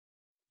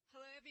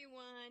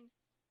everyone.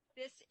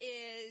 This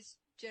is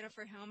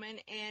Jennifer Hellman,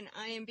 and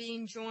I am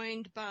being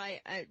joined by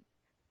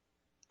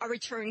a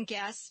return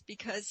guest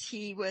because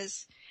he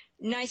was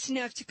nice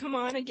enough to come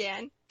on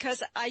again,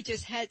 because I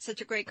just had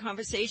such a great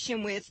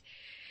conversation with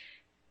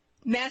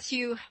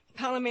Matthew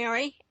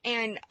Pallamary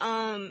and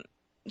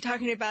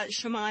talking about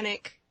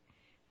shamanic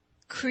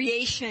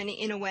creation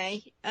in a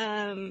way.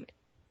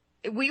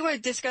 We were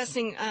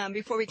discussing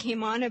before we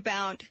came on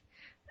about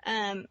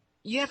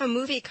you have a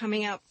movie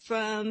coming out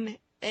from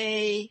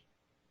a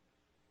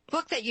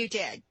book that you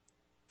did.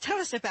 Tell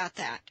us about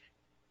that.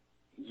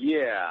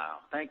 Yeah,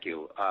 thank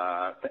you.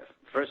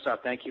 First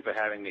off, thank you for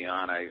having me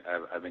on.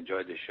 I've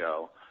enjoyed the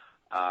show.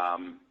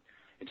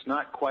 It's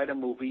not quite a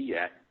movie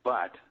yet,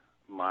 but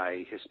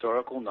my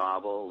historical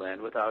novel,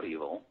 Land Without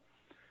Evil,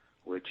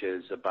 which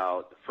is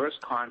about the first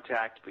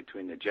contact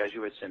between the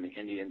Jesuits and the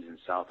Indians in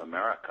South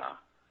America,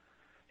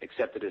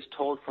 except it is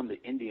told from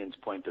the Indians'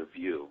 point of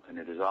view, and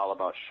it is all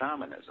about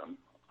shamanism,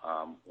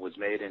 was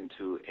made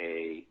into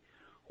a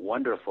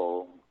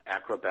wonderful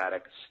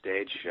acrobatic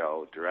stage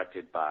show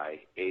directed by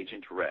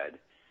Agent Red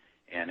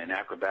and an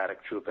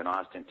acrobatic troupe in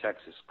Austin,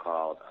 Texas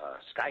called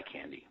Sky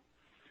Candy,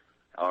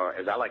 or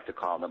as I like to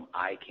call them,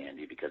 Eye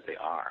Candy, because they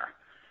are.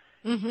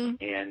 Mm-hmm.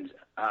 And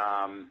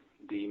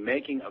the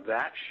making of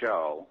that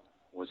show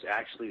was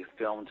actually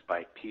filmed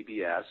by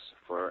PBS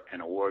for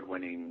an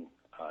award-winning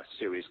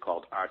series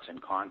called Arts in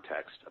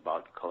Context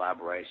about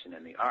collaboration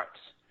in the arts.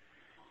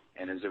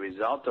 And as a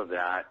result of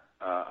that,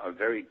 a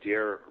very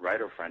dear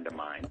writer friend of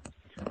mine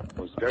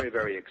was very,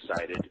 very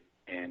excited,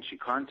 and she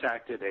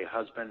contacted a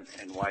husband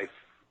and wife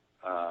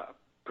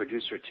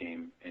producer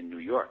team in New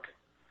York.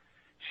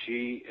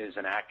 She is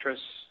an actress,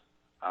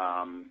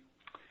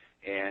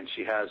 and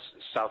she has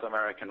South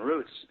American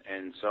roots,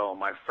 and so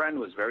my friend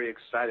was very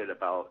excited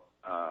about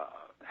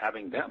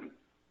having them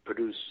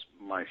produce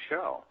my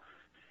show.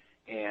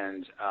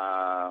 And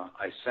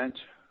I sent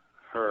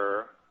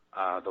her,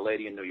 the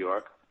lady in New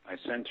York, I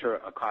sent her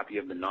a copy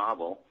of the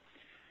novel,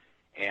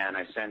 and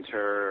I sent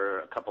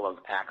her a couple of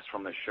acts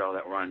from the show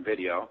that were on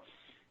video,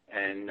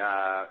 and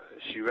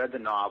she read the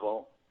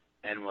novel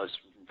and was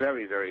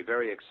very, very,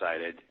 very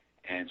excited,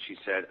 and she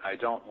said, I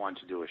don't want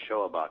to do a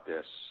show about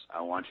this,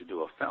 I want to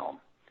do a film.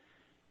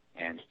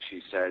 And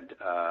she said,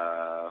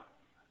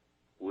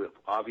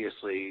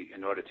 obviously,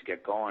 in order to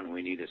get going,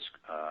 we need a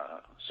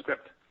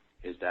script.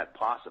 Is that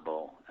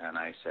possible? And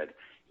I said,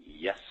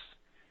 yes.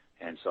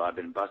 And so I've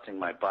been busting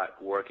my butt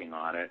working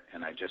on it,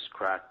 and I just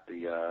cracked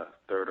the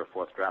third or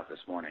fourth draft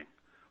this morning.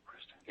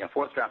 Yeah,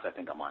 fourth draft I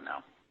think I'm on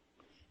now.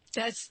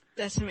 That's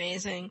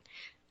amazing.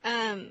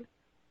 How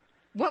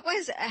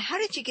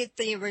did you get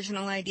the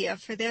original idea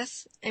for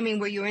this? I mean,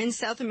 were you in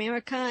South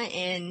America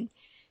and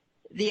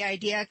the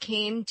idea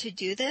came to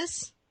do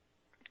this?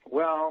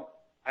 Well,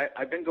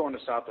 I've been going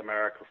to South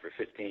America for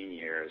 15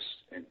 years,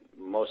 and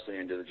mostly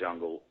into the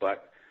jungle,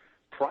 but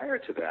prior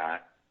to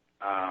that,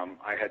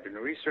 I had been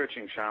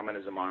researching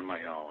shamanism on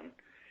my own,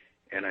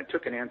 and I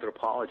took an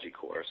anthropology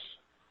course.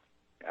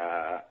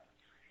 I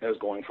was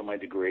going for my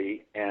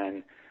degree,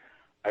 and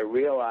I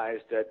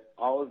realized that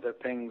all of the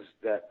things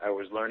that I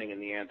was learning in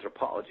the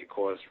anthropology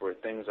course were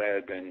things I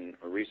had been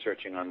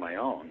researching on my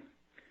own.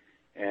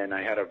 And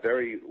I had a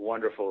very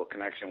wonderful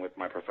connection with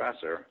my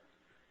professor.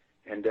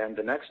 And then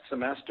the next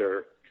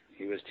semester,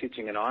 he was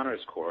teaching an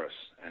honors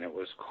course, and it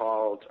was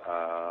called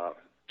A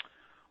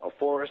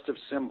Forest of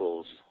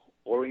Symbols,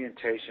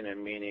 Orientation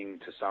and Meaning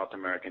to South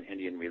American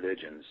Indian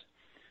Religions.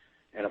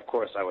 And, of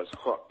course, I was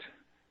hooked.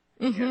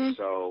 Mm-hmm. And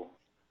so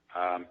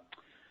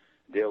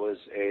there was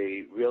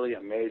a really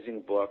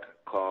amazing book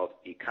called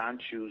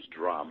Ikanchu's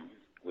Drum,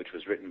 which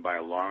was written by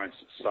Lawrence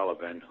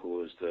Sullivan,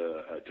 who is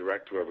the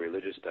director of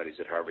religious studies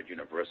at Harvard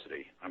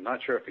University. I'm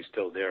not sure if he's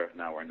still there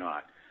now or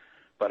not.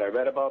 But I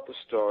read about the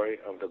story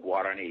of the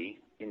Guarani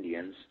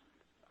Indians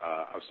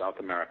of South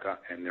America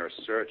and their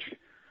search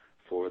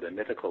for the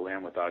mythical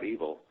land without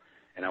evil,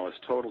 and I was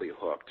totally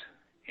hooked.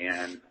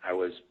 And I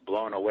was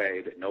blown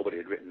away that nobody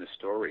had written the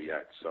story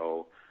yet.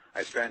 So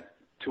I spent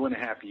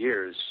 2.5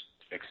 years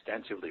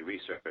extensively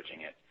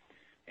researching it,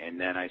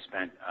 and then I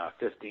spent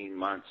 15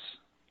 months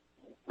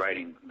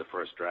writing the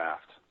first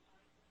draft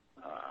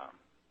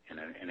in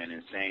an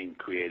insane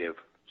creative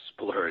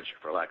splurge,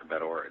 for lack of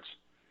better words.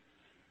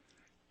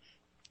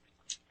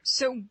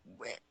 So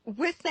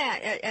with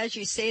that, as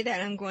you say that,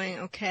 I'm going,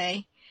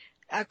 okay,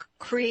 a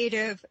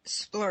creative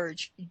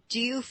splurge. Do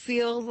you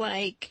feel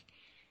like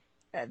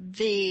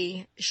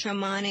the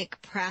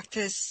shamanic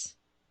practice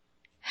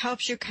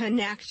helps you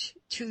connect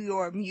to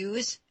your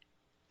muse,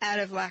 out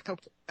of lack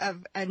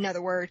of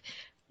another word,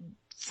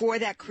 for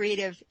that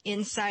creative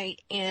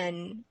insight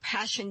and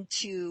passion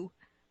to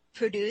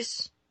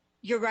produce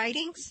your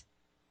writings?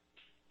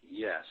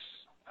 Yes.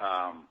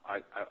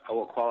 I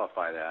will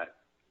qualify that.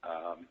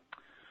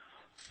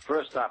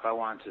 First off, I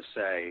want to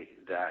say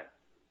that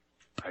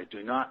I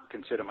do not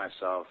consider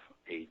myself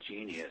a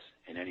genius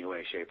in any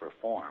way, shape, or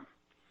form.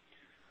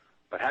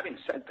 But having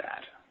said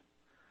that,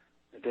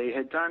 they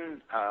had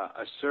done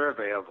a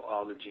survey of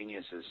all the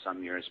geniuses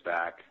some years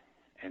back,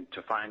 and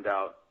to find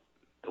out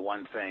the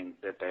one thing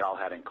that they all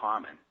had in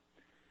common.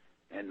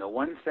 And the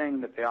one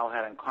thing that they all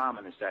had in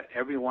common is that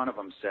every one of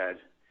them said,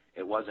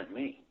 it wasn't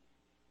me.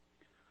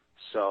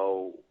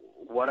 So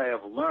what I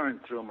have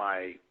learned through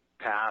my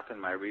path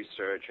and my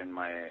research and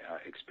my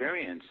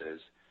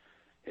experiences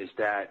is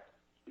that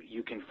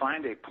you can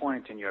find a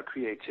point in your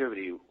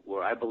creativity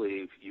where I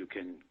believe you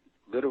can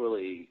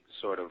literally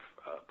sort of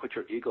put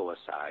your ego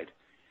aside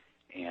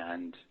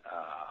and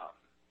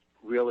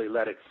really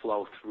let it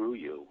flow through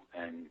you.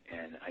 And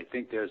I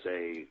think there's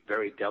a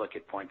very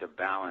delicate point of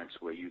balance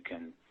where you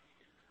can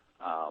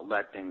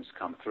let things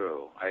come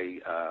through.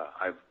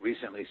 I've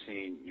recently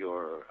seen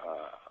your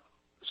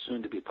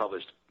soon-to-be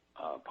published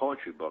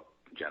poetry book,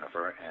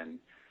 Jennifer, and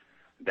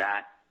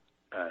that,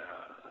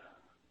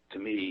 to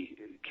me,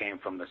 came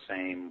from the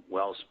same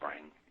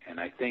wellspring. And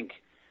I think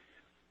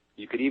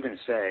you could even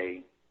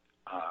say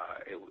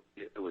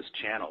it was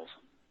channeled.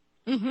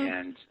 Mm-hmm.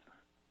 And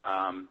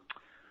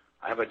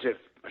I have just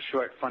a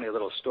short, funny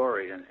little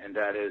story, and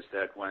that is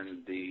that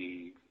when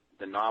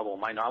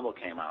my novel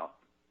came out,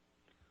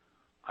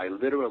 I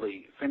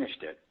literally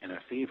finished it in a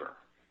fever.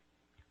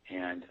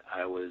 And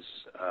I was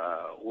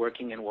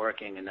working,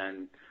 and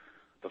then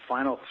the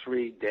final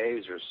 3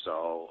 days or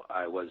so,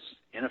 I was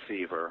in a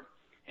fever,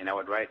 and I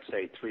would write,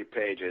 say, 3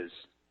 pages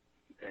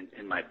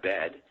in my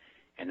bed,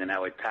 and then I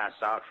would pass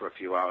out for a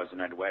few hours,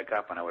 and I'd wake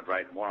up, and I would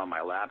write more on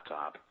my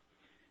laptop.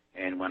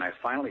 And when I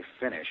finally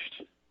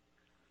finished,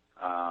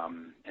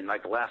 and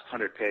like the last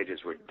 100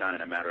 pages were done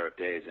in a matter of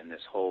days in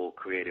this whole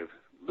creative,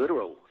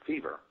 literal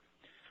fever.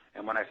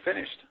 And when I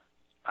finished,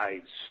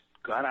 I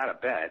got out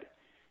of bed,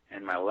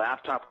 and my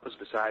laptop was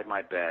beside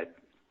my bed,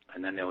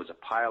 and then there was a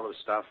pile of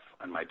stuff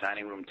on my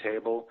dining room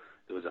table.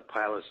 There was a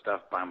pile of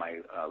stuff by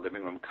my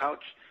living room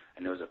couch,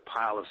 and there was a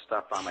pile of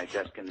stuff on my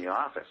desk in the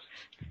office.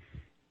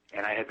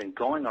 And I had been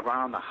going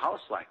around the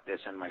house like this,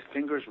 and my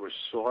fingers were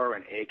sore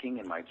and aching,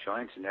 and my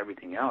joints and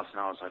everything else. And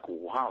I was like,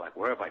 wow, like,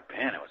 where have I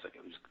been? It was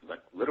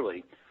like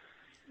literally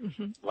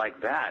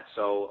like that.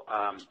 So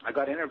I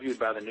got interviewed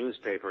by the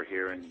newspaper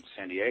here in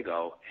San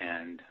Diego,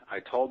 and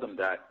I told them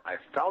that I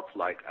felt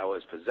like I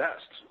was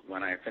possessed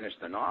when I finished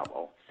the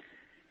novel.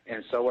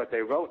 And so what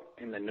they wrote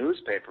in the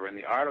newspaper in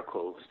the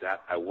article was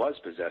that I was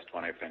possessed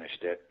when I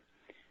finished it.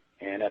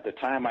 And at the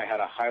time, I had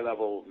a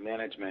high-level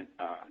management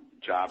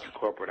job in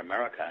corporate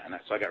America, and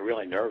so I got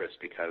really nervous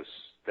because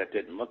that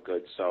didn't look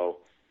good. So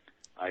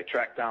I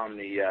tracked down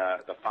the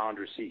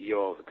founder,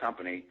 CEO of the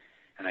company,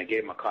 and I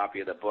gave him a copy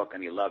of the book,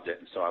 and he loved it,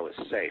 and so I was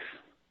safe.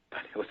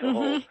 But it was a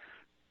whole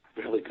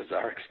really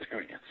bizarre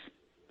experience.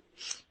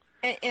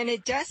 And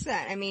it does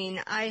that. I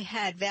mean, I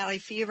had valley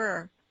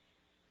fever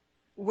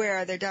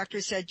where the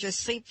doctor said just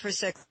sleep for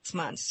 6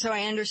 months. So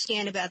I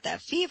understand about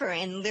that fever,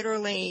 and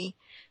literally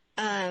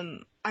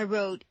I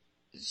wrote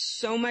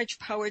so much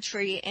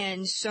poetry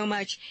and so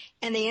much.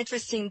 And the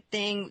interesting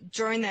thing,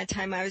 during that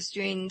time, I was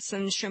doing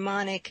some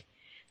shamanic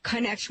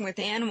connection with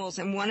animals,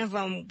 and one of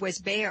them was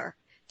bear.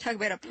 Talk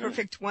about a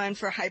perfect one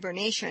for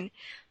hibernation.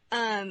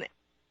 And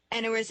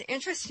it was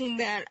interesting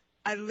that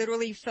I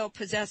literally felt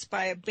possessed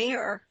by a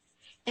bear,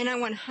 and I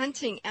went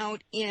hunting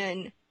out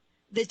in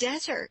the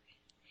desert,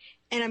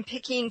 and I'm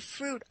picking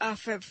fruit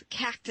off of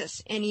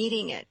cactus and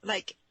eating it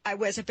like I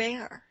was a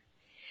bear.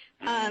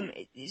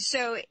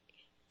 So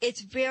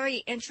it's very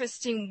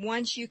interesting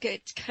once you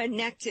get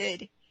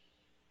connected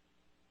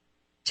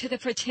to the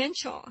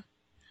potential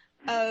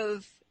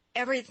of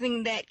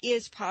everything that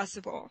is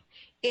possible.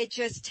 It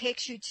just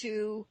takes you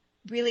to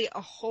really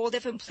a whole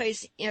different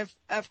place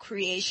of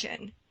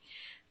creation.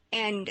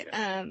 And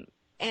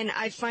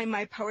I find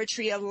my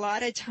poetry a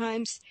lot of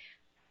times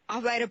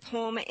I'll write a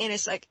poem and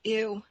it's like,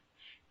 ew.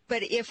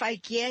 But if I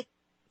get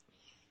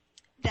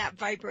that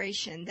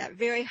vibration, that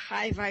very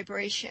high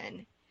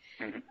vibration,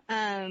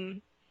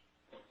 and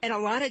a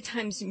lot of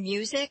times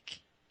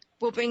music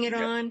will bring it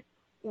on,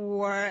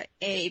 or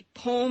a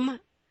poem,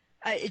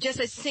 just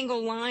a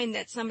single line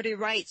that somebody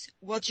writes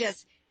will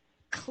just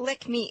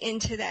click me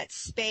into that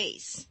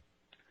space.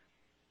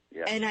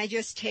 And I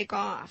just take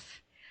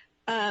off.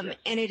 And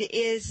it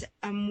is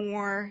a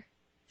more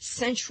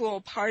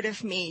sensual part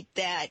of me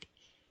that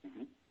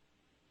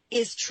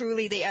is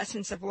truly the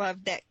essence of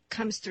love that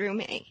comes through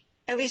me,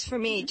 at least for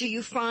me. Do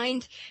you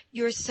find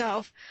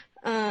yourself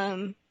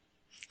kind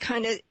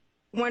of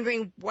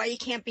wondering why you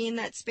can't be in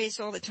that space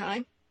all the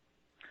time?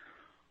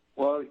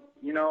 Well,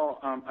 you know,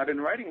 I've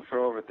been writing for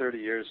over 30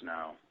 years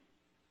now,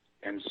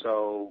 and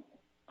so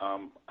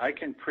I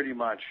can pretty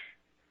much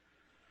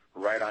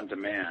write on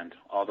demand,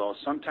 although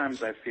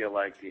sometimes I feel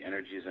like the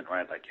energy isn't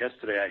right. Like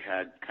yesterday I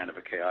had kind of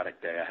a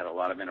chaotic day. I had a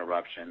lot of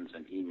interruptions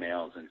and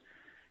emails and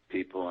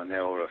people, and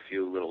there were a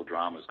few little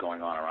dramas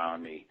going on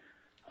around me.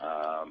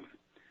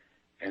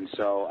 And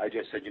so I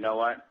just said, you know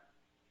what?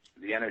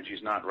 The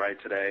energy's not right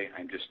today.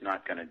 I'm just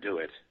not going to do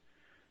it.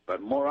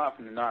 But more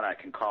often than not, I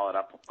can call it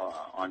up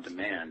on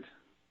demand.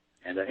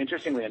 And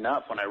interestingly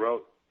enough, when I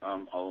wrote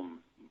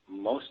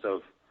most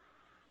of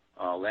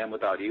Land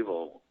Without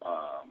Evil,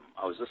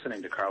 I was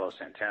listening to Carlos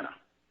Santana,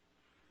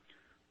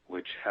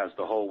 which has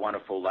the whole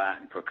wonderful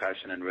Latin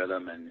percussion and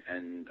rhythm,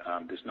 and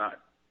there's not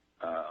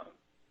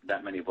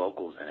that many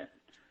vocals in it.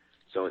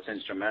 So it's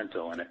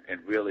instrumental, and it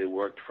really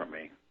worked for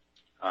me.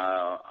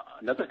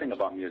 Another thing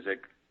about music,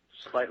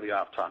 slightly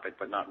off topic,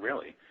 but not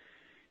really,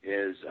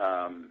 is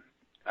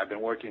I've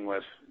been working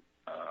with,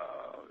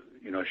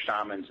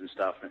 shamans and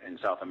stuff in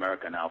South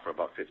America now for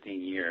about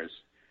 15 years,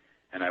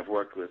 and I've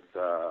worked with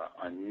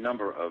a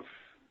number of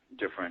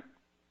different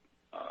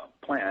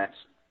plants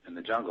in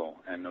the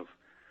jungle, and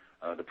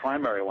the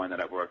primary one that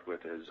I've worked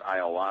with is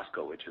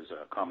ayahuasca, which is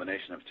a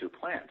combination of two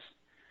plants,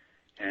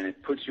 and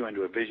it puts you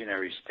into a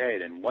visionary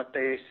state. And what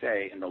they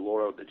say in the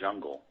lore of the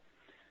jungle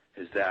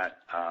is that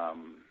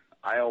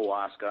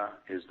ayahuasca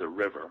is the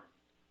river,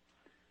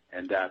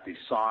 and that the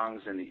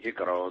songs and the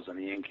icaros and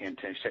the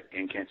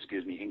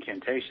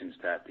incantations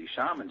that the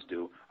shamans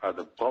do are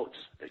the boats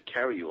that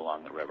carry you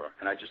along the river.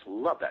 And I just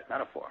love that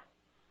metaphor.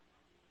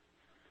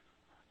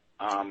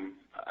 I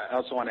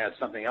also want to add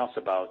something else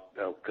about,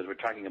 because we're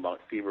talking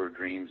about fever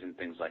dreams and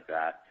things like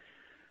that.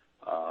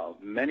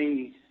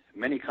 Many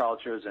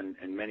cultures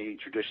and many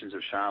traditions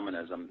of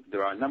shamanism,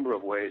 there are a number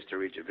of ways to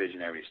reach a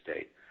visionary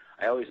state.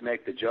 I always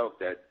make the joke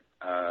that,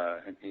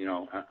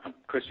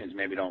 Christians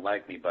maybe don't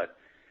like me, but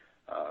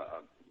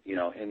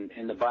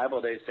in the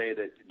Bible they say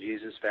that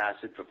Jesus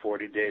fasted for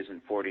 40 days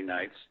and 40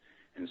 nights,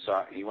 and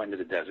he went to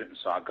the desert and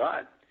saw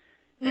God.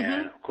 Mm-hmm.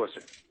 And of course,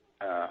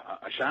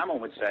 a shaman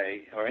would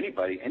say, or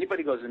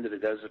anybody goes into the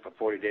desert for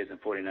 40 days and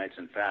 40 nights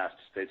and fasts,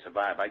 they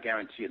survive. I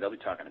guarantee you they'll be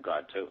talking to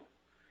God too.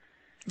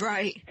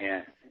 Right.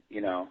 And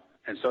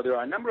and so there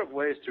are a number of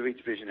ways to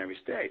reach visionary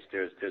states.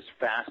 There's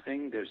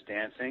fasting, there's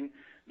dancing,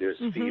 there's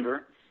mm-hmm.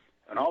 fever,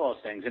 and all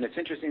those things. And it's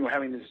interesting we're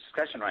having this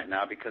discussion right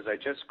now because I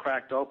just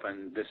cracked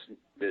open this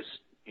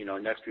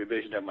next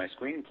revision of my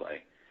screenplay,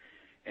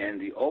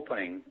 and the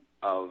opening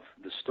of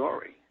the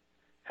story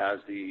has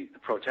the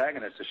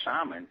protagonist, a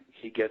shaman.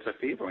 He gets a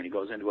fever and he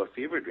goes into a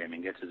fever dream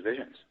and gets his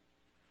visions.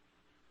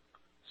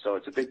 So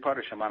it's a big part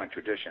of shamanic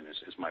tradition,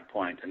 is my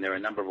point, and there are a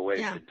number of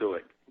ways to do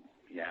it.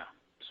 Yeah.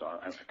 So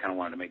I kind of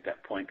wanted to make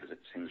that point because it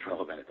seems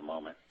relevant at the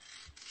moment.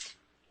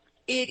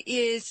 It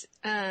is.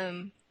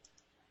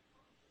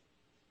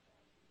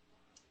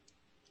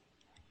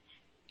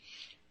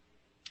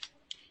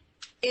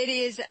 It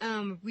is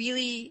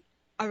really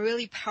a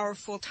really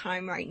powerful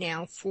time right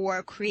now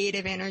for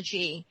creative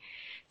energy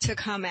to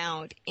come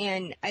out.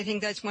 And I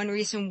think that's one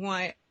reason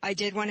why I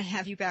did want to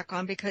have you back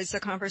on, because the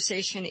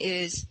conversation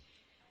is,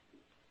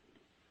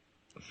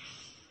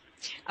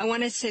 I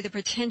want to say the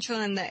potential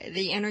and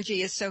the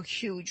energy is so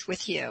huge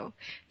with you.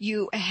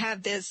 You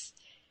have this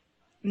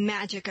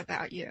magic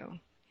about you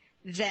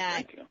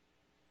that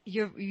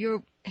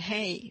you're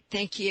hey,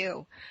 thank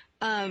you.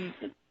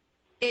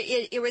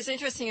 It was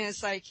interesting.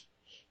 It's like,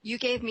 you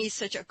gave me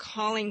such a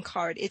calling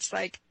card. It's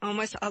like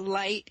almost a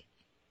light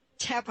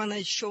tap on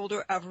the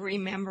shoulder of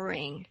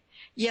remembering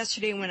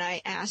yesterday when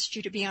I asked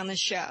you to be on the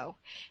show,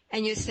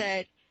 and you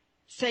said,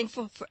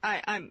 thankful for,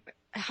 I'm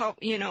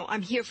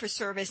here for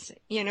service,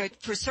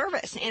 for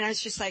service. And I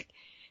was just like,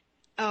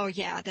 oh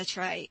yeah, that's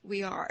right.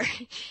 We are.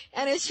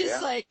 And it's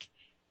just like,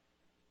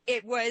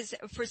 it was,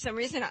 for some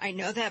reason I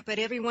know that, but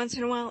every once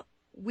in a while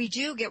we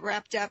do get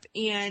wrapped up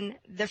in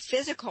the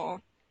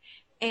physical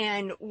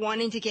and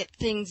wanting to get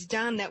things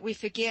done that we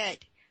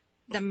forget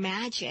the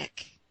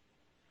magic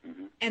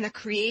mm-hmm. and the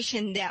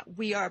creation that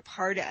we are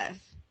part of.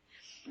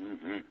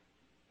 Mm-hmm.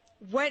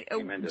 What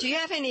do you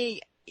have any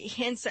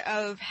hints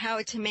of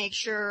how to make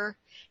sure?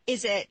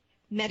 Is it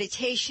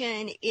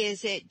meditation?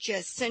 Is it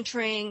just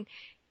centering?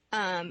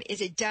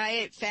 Is it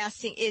diet,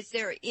 fasting? Is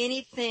there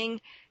anything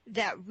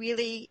that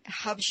really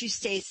helps you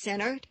stay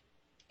centered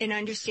in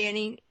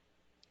understanding?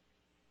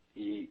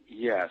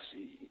 Yes.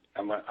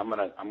 I'm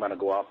gonna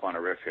go off on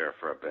a riff here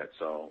for a bit.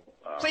 So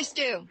please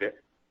do.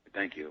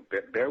 Thank you.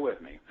 Bear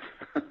with me.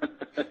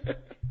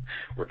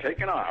 We're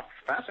taking off.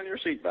 Fasten your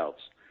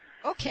seatbelts.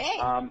 Okay.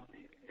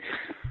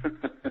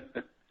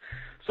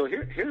 So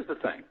here's the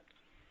thing.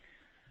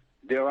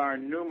 There are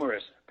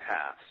numerous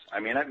paths. I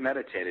mean, I've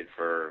meditated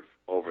for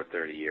over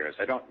 30 years.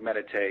 I don't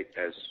meditate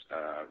as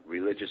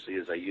religiously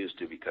as I used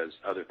to because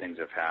other things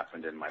have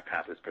happened and my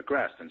path has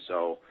progressed. And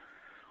so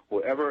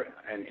whoever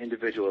an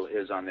individual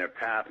is on their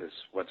path is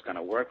what's going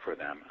to work for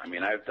them. I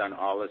mean, I've done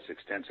all this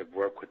extensive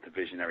work with the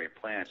visionary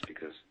plants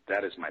because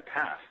that is my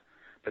path.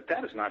 But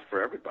that is not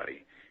for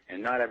everybody,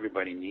 and not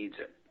everybody needs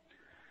it.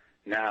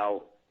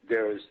 Now,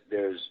 there's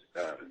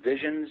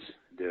visions,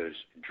 there's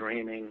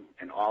dreaming,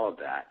 and all of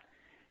that.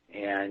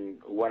 And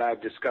what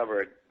I've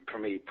discovered for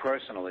me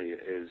personally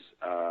is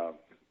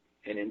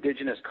in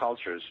indigenous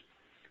cultures,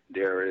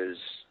 there is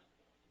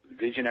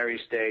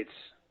visionary states,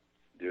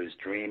 there's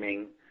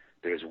dreaming,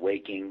 there's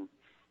waking.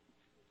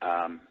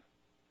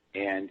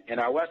 And in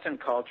our Western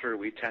culture,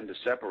 we tend to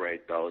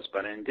separate those.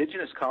 But in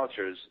indigenous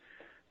cultures,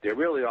 they're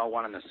really all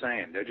one and the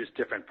same. They're just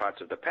different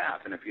parts of the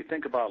path. And if you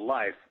think about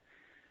life,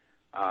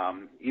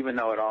 even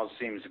though it all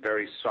seems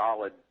very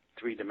solid,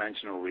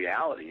 three-dimensional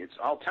reality, it's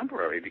all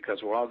temporary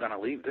because we're all going to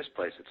leave this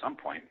place at some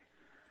point.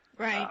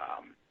 Right.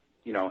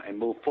 And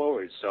move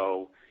forward.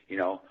 So,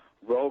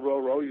 row, row,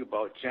 row your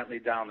boat gently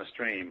down the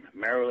stream,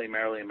 merrily,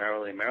 merrily,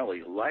 merrily,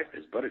 merrily. Life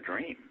is but a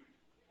dream.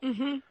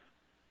 Mm-hmm.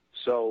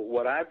 So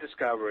what I've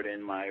discovered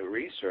in my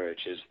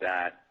research is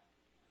that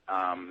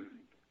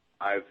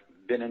I've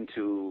been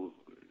into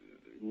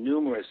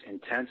numerous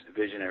intense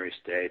visionary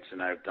states,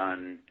 and I've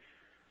done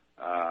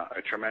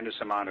a tremendous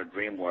amount of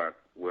dream work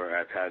where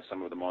I've had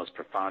some of the most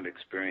profound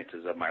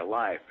experiences of my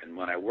life. And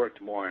when I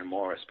worked more and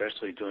more,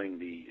 especially doing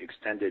the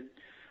extended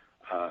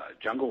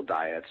jungle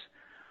diets,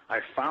 I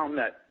found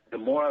that the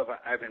more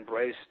I've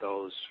embraced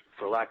those,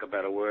 for lack of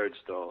better words,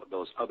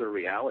 those other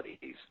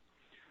realities,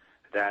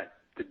 that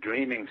the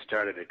dreaming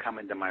started to come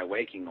into my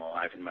waking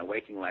life, and my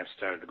waking life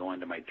started to go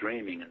into my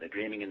dreaming, and the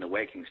dreaming and the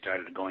waking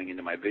started going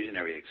into my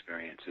visionary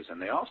experiences,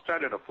 and they all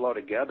started to flow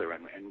together.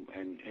 And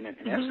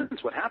in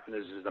essence, what happened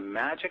is the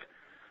magic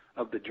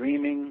of the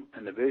dreaming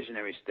and the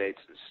visionary states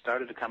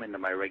started to come into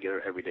my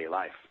regular everyday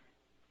life.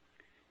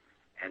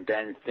 And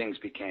then things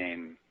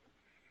became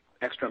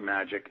extra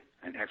magic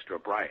and extra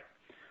bright.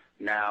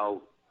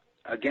 Now,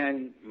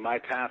 again, my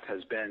path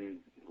has been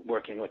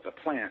working with the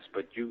plants,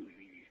 but you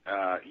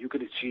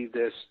could achieve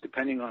this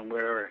depending on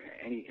where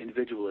any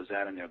individual is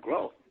at in their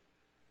growth.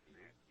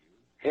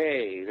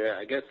 Hey,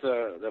 I guess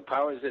the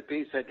powers that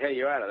be said, hey,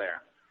 you're out of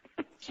there.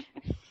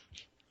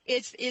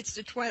 It's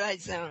the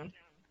Twilight Zone.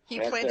 He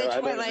played the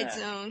Twilight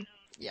Zone.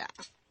 Yeah.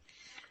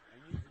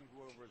 And you can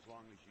go over as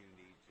long as you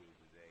need to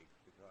today,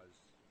 because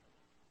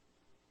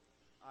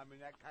I'm in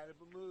that kind of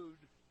a mood.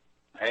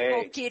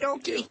 Hey. Okie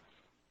dokie.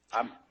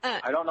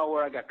 I don't know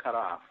where I got cut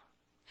off.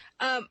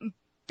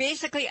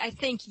 Basically, I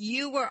think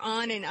you were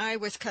on and I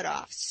was cut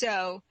off.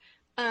 So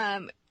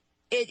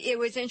it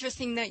was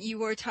interesting that you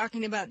were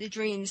talking about the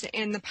dreams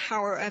and the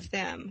power of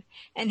them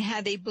and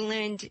how they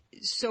blend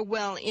so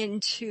well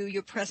into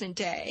your present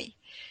day.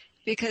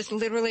 Because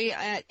literally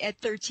at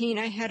 13,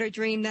 I had a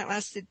dream that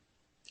lasted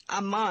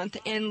a month,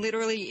 and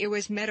literally it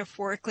was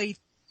metaphorically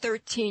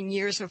 13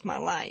 years of my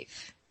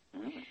life.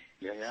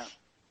 Yeah.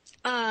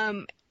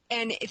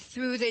 And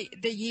through the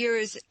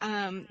years,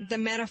 the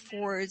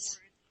metaphors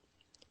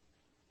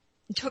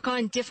took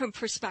on different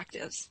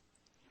perspectives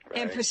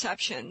and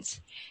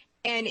perceptions.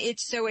 And it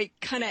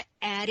kind of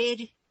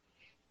added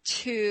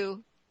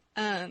to,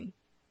 and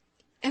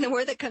the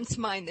word that comes to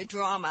mind, the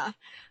drama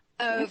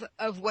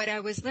of what I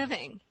was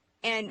living.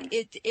 And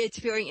it's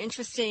very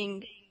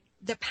interesting,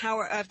 the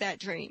power of that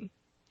dream.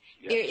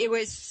 Yeah. It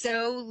was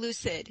so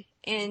lucid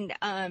and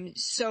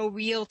so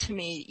real to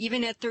me.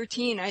 Even at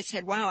 13, I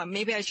said, wow,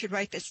 maybe I should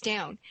write this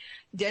down.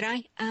 Did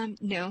I?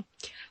 No.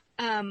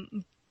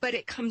 But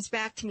it comes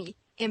back to me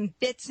in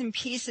bits and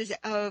pieces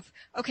of,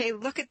 okay,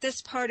 look at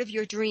this part of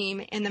your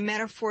dream and the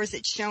metaphors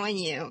it's showing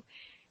you.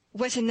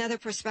 What's another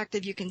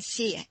perspective you can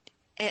see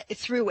it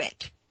through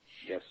it?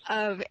 Yes.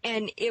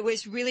 And it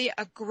was really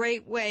a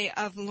great way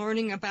of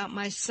learning about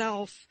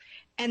myself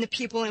and the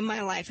people in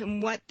my life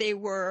and what they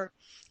were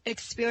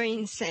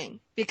experiencing.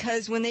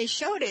 Because when they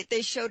showed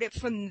it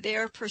from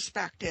their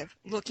perspective,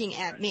 looking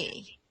at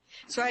me.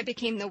 So I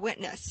became the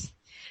witness.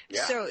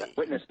 Yeah, so,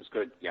 witness is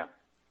good, yeah.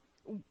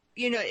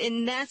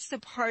 And that's the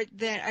part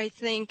that I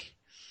think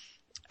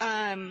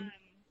kind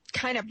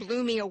of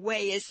blew me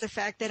away, is the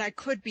fact that I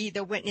could be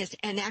the witness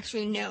and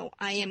actually know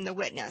I am the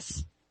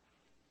witness.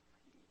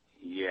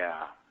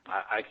 Yeah,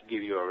 I could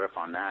give you a riff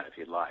on that if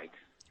you'd like.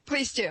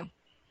 Please do.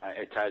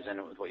 It ties in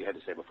with what you had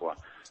to say before.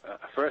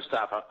 First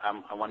off,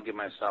 I want to give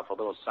myself a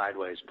little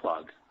sideways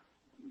plug,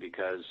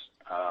 because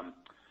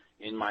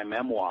in my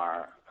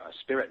memoir,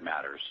 Spirit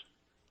Matters,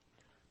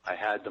 I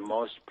had the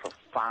most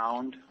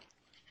profound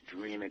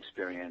dream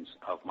experience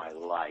of my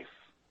life.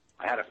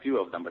 I had a few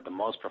of them, but the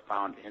most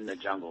profound in the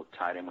jungle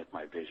tied in with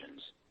my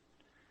visions,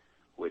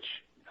 which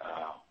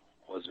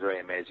was very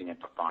amazing and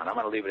profound. I'm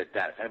going to leave it at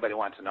that. If anybody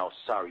wants to know,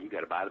 sorry, you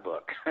got to buy the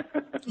book.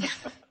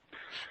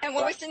 And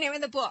what was the name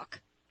of the book?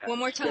 One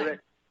more time.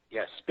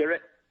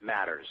 Spirit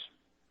Matters.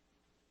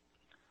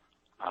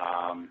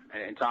 And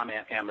it's on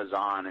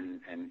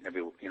Amazon and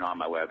every, on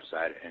my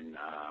website, and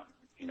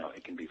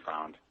it can be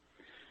found.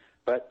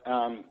 But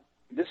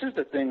this is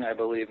the thing I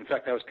believe. In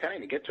fact, I was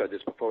trying to get to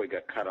this before we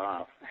got cut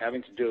off,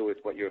 having to do with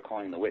what you're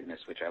calling the witness,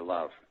 which I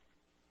love.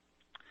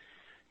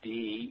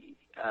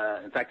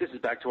 In fact, this is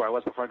back to where I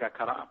was before I got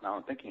cut off. Now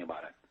I'm thinking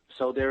about it.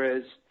 So there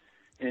is,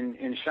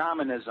 in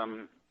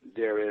shamanism,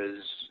 there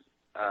is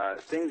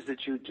things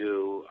that you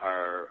do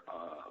are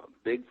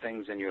big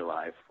things in your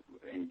life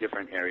in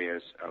different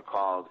areas are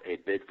called a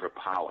bid for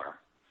power.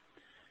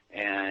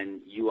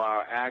 And you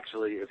are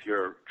actually, if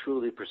you're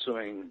truly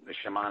pursuing the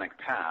shamanic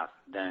path,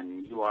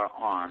 then you are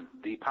on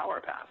the power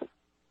path.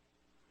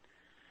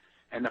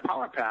 And the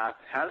power path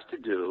has to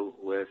do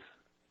with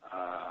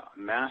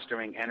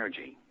mastering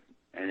energy.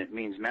 And it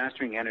means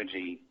mastering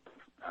energy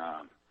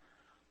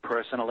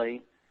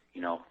personally,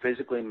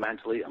 physically,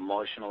 mentally,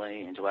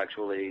 emotionally,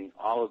 intellectually,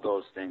 all of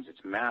those things. It's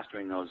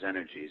mastering those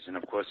energies. And,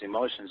 of course,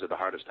 emotions are the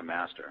hardest to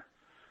master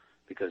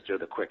because they're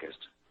the quickest.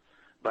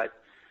 But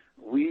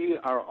we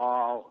are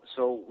all,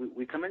 so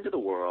we come into the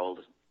world,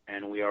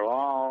 and we are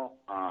all,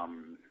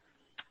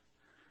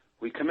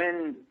 we come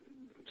in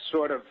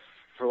sort of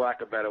for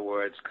lack of better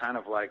words, kind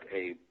of like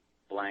a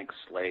blank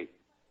slate,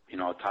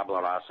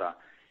 tabula rasa.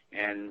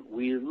 And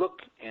we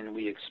look and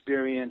we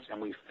experience and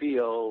we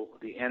feel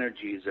the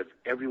energies of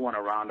everyone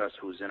around us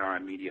who's in our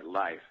immediate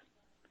life.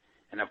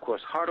 And, of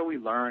course, how do we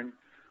learn?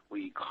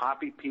 We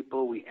copy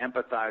people. We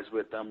empathize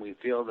with them. We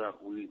feel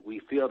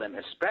them,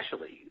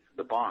 especially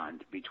the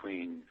bond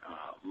between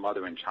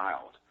mother and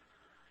child.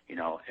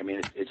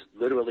 It's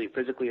literally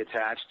physically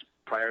attached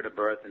prior to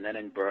birth, and then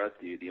in birth,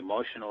 the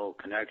emotional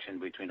connection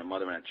between a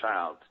mother and a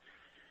child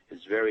is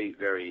very,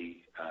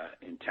 very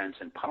intense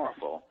and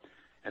powerful.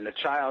 And the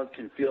child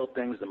can feel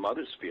things the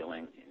mother's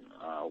feeling.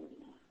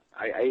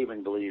 I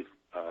even believe,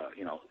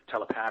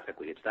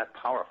 telepathically. It's that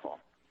powerful.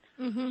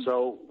 Mm-hmm.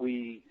 So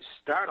we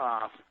start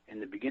off in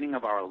the beginning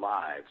of our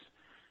lives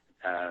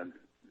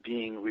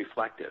being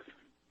reflective.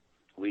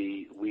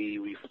 We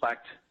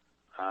reflect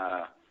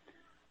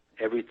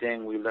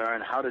everything we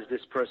learn. How does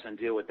this person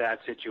deal with that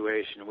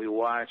situation? We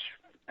watch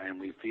and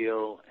we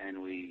feel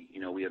and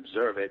we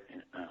observe it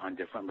on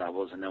different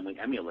levels, and then we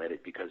emulate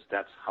it because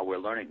that's how we're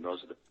learning.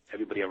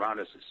 Everybody around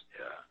us is,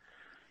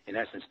 in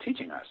essence,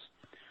 teaching us.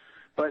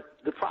 But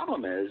the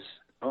problem is,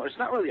 it's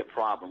not really a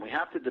problem. We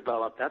have to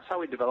develop, that's how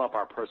we develop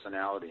our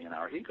personality and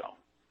our ego.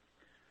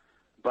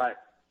 But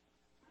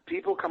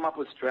people come up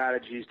with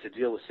strategies to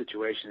deal with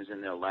situations in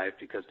their life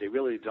because they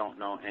really don't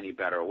know any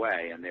better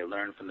way, and they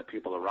learn from the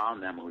people around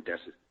them who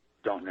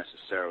don't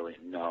necessarily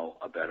know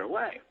a better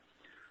way.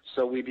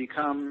 So we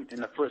become,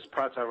 in the first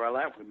parts of our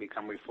life, we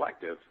become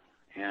reflective.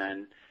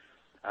 And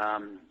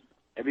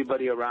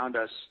everybody around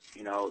us,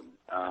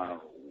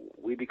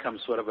 we become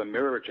sort of a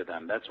mirror to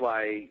them. That's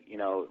why,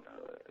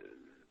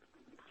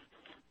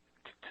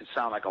 to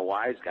sound like a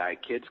wise guy,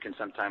 kids can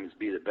sometimes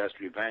be the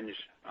best revenge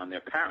on their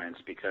parents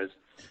because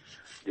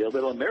they're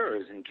little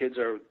mirrors and kids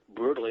are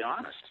brutally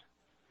honest.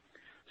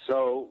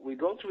 So we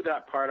go through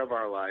that part of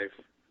our life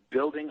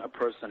building a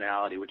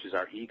personality, which is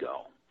our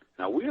ego.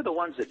 Now, we are the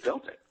ones that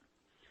built it,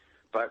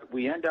 but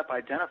we end up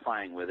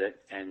identifying with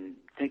it and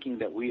thinking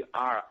that we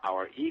are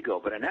our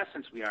ego. But in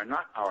essence, we are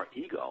not our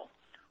ego.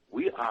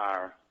 We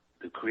are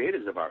the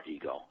creators of our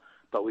ego.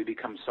 But we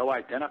become so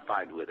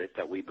identified with it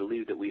that we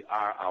believe that we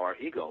are our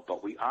ego,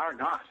 but we are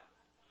not.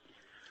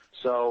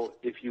 So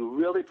if you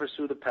really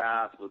pursue the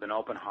path with an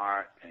open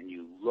heart and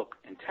you look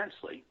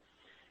intensely,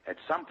 at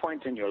some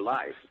point in your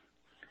life,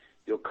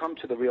 you'll come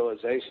to the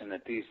realization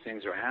that these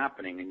things are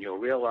happening, and you'll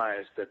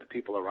realize that the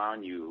people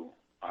around you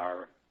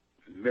are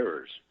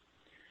mirrors.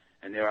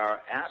 And there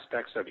are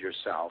aspects of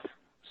yourself,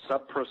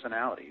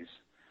 sub-personalities,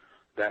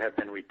 that have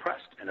been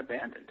repressed and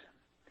abandoned.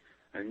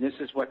 And this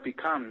is what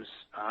becomes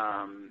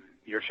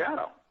your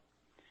shadow.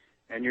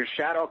 And your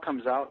shadow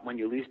comes out when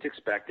you least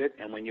expect it,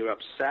 and when you're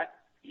upset,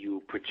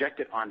 you project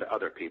it onto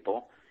other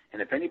people.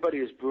 And if anybody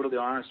is brutally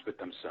honest with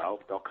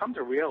themselves, they'll come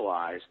to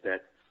realize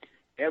that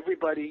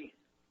everybody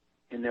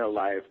in their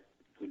life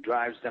who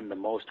drives them the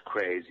most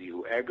crazy,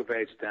 who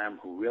aggravates them,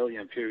 who really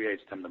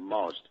infuriates them the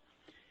most,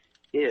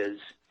 is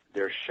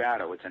their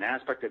shadow. It's an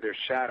aspect of their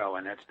shadow,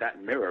 and that's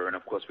that mirror. And,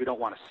 of course, we don't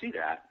want to see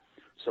that.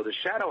 So the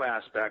shadow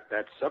aspect,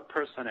 that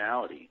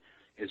subpersonality,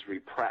 is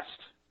repressed.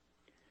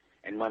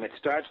 And when it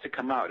starts to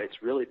come out,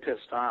 it's really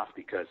pissed off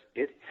because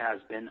it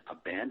has been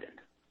abandoned.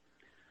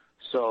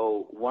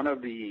 So one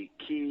of the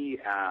key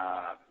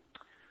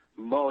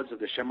modes of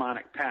the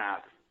shamanic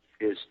path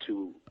is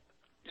to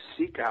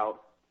seek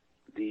out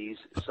these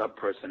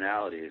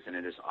subpersonalities, and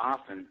it is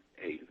often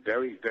a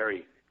very,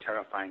 very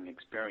terrifying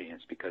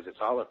experience because it's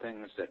all the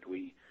things that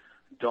we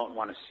don't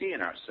want to see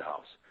in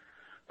ourselves.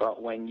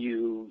 But when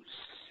you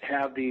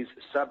have these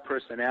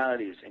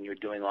subpersonalities and you're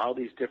doing all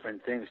these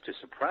different things to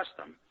suppress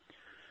them,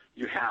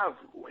 you have,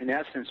 in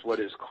essence, what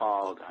is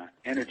called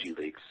energy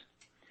leaks.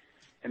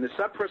 And the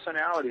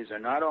subpersonalities are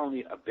not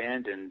only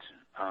abandoned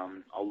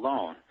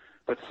alone,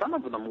 but some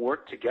of them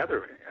work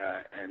together,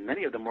 and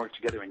many of them work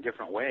together in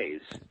different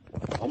ways,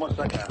 almost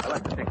like I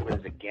like to think of it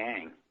as a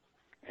gang.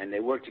 And they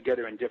work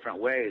together in different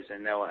ways,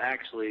 and they'll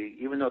actually,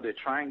 even though they're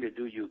trying to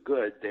do you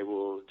good, they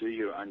will do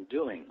your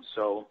undoing.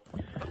 So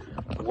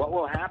what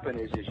will happen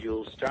is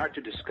you'll start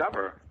to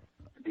discover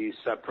these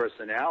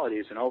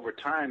subpersonalities, and over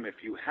time,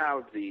 if you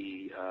have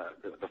the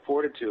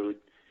fortitude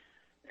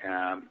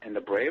and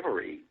the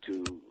bravery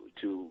to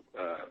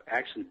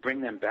actually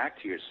bring them back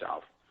to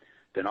yourself,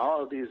 then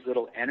all of these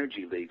little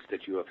energy leaks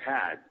that you have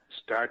had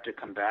start to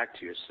come back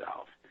to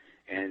yourself,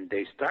 and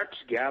they start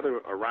to gather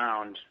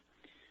around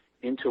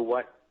into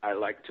what I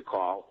like to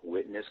call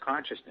witness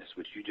consciousness,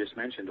 which you just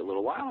mentioned a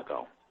little while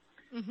ago.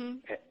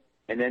 Mm-hmm.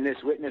 And then this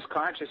witness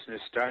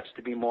consciousness starts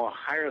to be more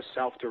higher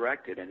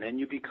self-directed, and then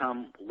you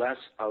become less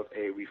of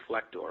a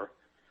reflector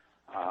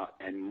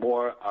and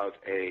more of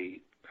a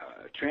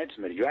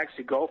transmitter. You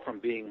actually go from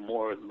being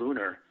more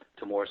lunar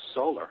to more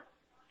solar.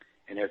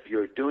 And if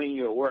you're doing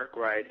your work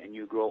right and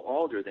you grow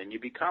older, then you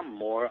become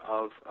more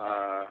of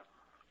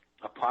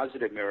a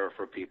positive mirror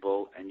for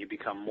people, and you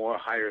become more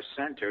higher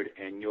centered,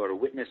 and your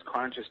witness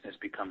consciousness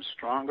becomes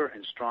stronger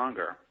and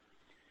stronger.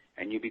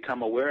 and you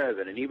become aware of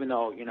it. And even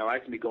though, you know, I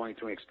can be going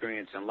through an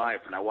experience in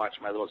life, and I watch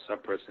my little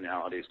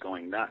subpersonalities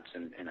going nuts,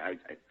 and I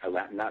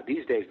laugh. Now,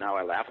 these days now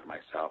I laugh at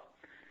myself.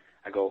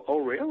 I go, oh,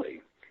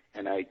 really?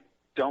 And I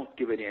don't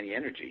give it any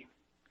energy.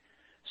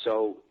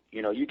 So,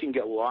 you know, you can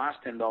get lost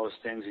in those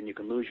things, and you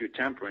can lose your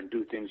temper and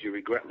do things you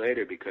regret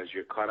later because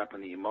you're caught up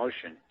in the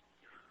emotion.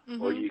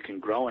 Mm-hmm. Or you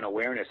can grow in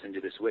awareness into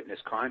this witness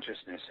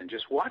consciousness and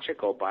just watch it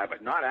go by,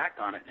 but not act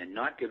on it and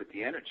not give it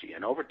the energy.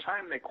 And over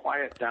time, they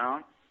quiet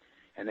down,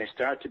 and they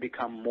start to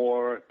become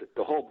more,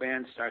 the whole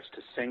band starts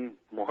to sing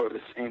more of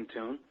the same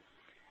tune,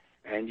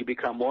 and you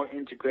become more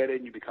integrated,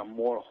 and you become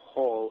more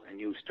whole, and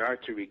you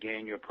start to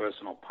regain your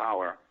personal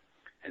power,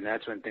 and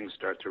that's when things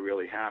start to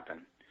really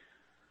happen.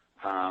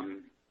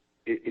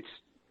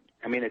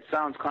 It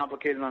sounds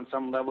complicated on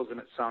some levels, and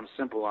it sounds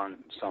simple on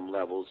some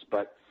levels,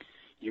 but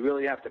you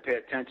really have to pay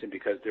attention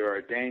because there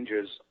are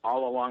dangers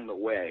all along the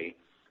way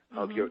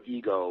of your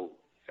ego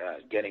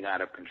getting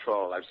out of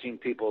control. I've seen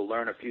people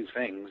learn a few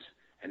things,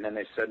 and then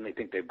they suddenly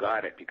think they've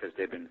got it because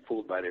they've been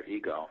fooled by their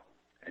ego.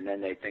 And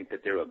then they think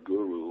that they're a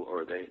guru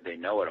or they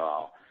know it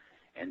all.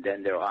 And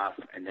then they're off,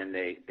 and then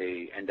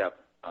they end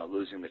up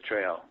losing the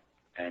trail.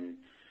 And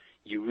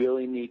you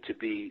really need to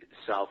be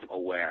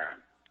self-aware.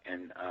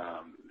 And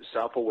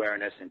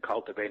self-awareness and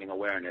cultivating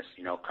awareness,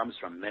 you know, comes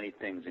from many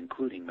things,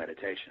 including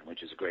meditation,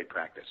 which is a great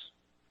practice.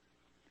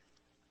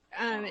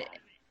 Go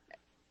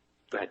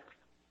ahead.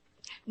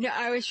 No,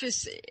 I was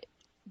just,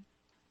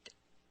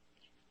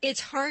 it's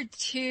hard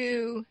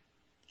to,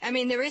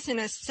 there isn't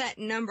a set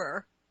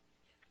number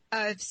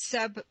of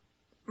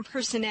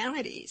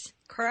sub-personalities,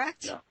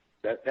 correct? No,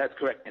 that's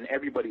correct, and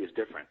everybody is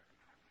different.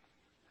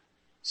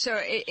 So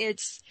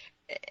it's,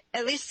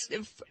 at least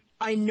if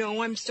I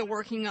know I'm still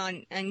working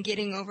on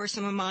getting over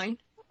some of mine.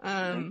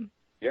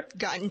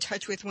 Got in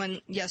touch with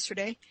one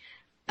yesterday.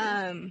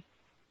 And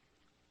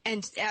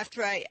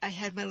after I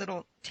had my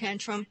little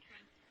tantrum,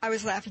 I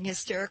was laughing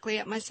hysterically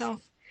at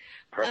myself.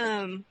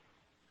 Perfect.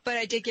 But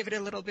I did give it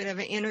a little bit of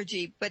an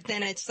energy, but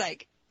then it's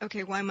like,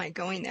 okay, why am I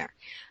going there?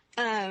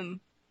 And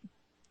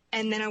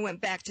then I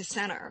went back to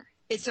center.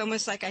 It's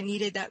almost like I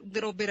needed that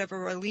little bit of a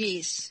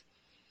release.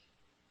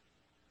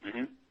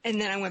 Mm-hmm.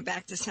 And then I went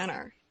back to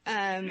center.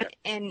 And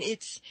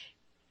it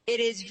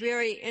is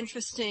very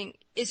interesting.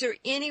 Is there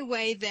any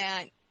way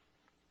that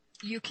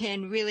you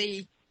can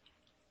really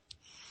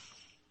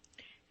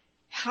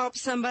help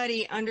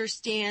somebody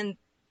understand,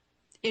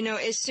 you know,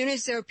 as soon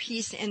as they're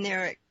peace and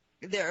they're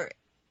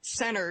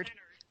centered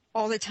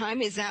all the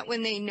time, is that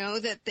when they know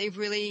that they've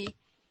really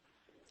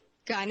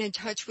gotten in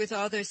touch with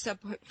all their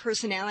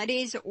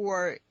sub-personalities,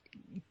 or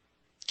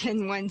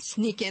can one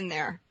sneak in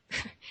there?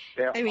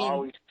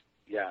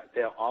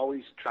 They're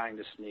always trying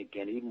to sneak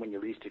in. Even when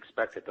you least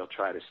expect it, they'll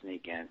try to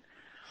sneak in.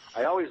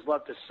 I always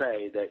love to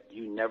say that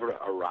you never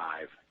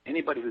arrive.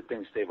 Anybody who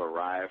thinks they've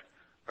arrived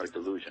are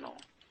delusional.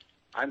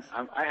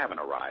 I haven't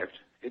arrived.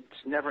 It's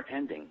never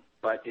ending,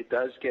 but it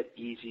does get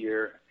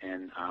easier.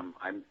 And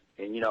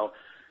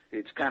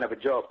it's kind of a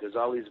joke. There's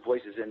all these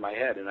voices in my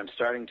head, and I'm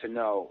starting to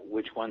know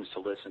which ones to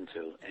listen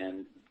to.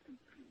 And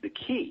the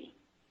key,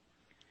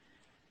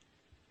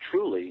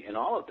 truly, in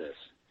all of this,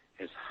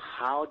 is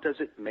how does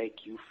it make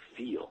you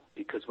feel?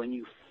 Because when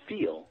you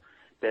feel,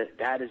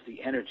 that is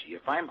the energy.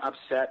 If I'm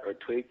upset or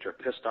tweaked or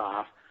pissed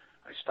off,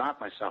 I stop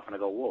myself and I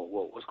go,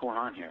 whoa, what's going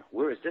on here?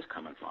 Where is this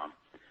coming from?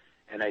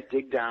 And I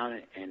dig down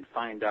and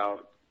find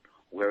out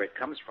where it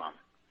comes from.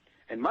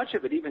 And much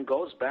of it even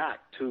goes back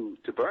to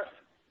birth.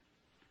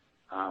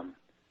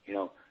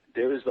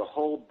 There is the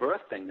whole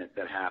birth thing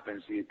that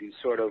happens, the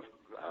sort of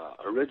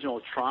original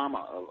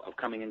trauma of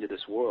coming into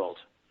this world.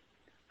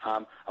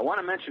 I want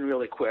to mention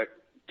really quick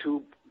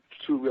two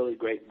really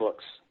great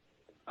books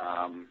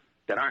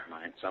that aren't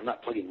mine, so I'm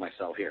not plugging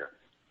myself here.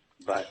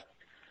 But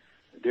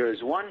there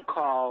is one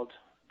called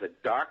The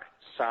Dark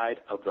Side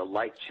of the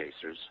Light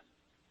Chasers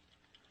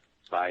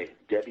by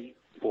Debbie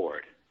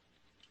Ford.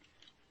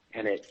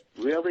 And it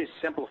really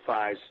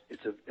simplifies,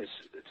 it's a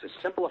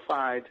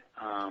simplified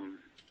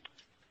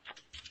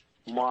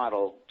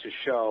model to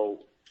show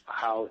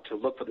how to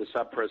look for the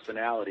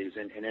subpersonalities.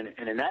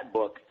 And in that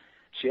book,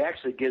 she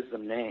actually gives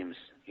them names,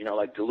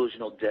 like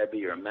Delusional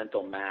Debbie or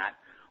Mental Matt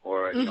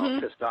or,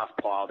 Pissed Off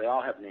Paul. They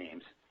all have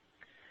names.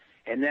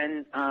 And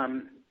then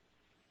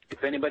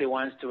if anybody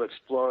wants to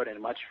explore it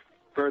in much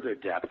further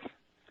depth,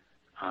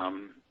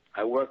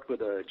 I worked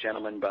with a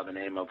gentleman by the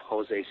name of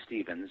Jose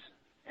Stevens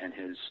and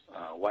his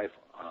wife,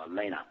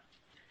 Lena.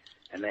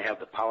 And they have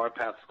the Power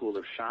Path School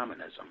of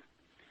Shamanism.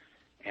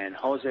 And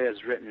Jose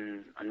has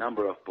written a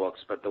number of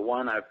books, but the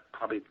one I've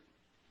probably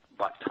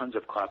bought tons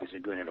of copies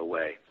and given it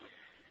away.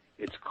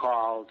 It's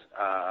called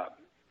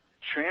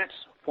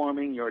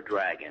Transforming Your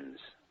Dragons,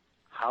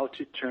 How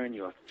to Turn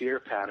Your Fear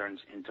Patterns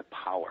into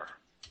Power.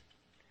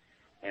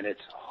 And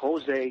it's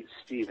Jose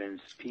Stevens,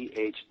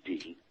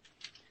 Ph.D.,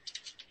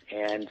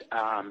 and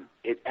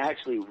it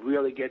actually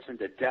really gets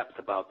into depth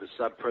about the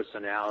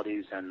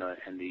subpersonalities and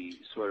the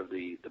sort of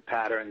the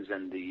patterns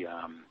and the,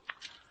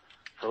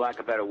 for lack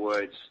of better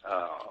words,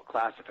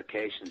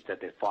 classifications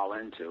that they fall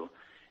into.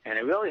 And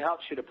it really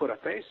helps you to put a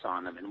face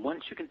on them. And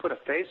once you can put a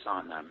face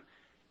on them,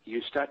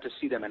 you start to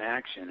see them in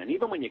action. And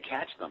even when you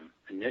catch them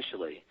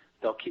initially,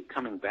 they'll keep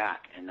coming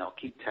back, and they'll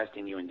keep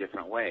testing you in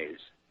different ways.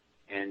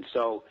 And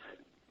so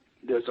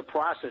there's a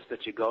process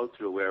that you go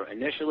through where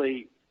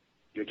initially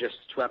you're just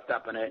swept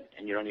up in it,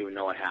 and you don't even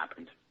know what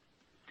happened.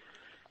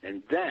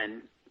 And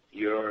then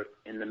you're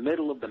in the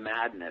middle of the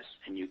madness,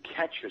 and you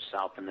catch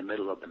yourself in the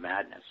middle of the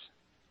madness.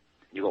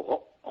 You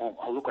go,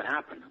 oh, look what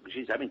happened.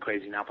 Geez, I've been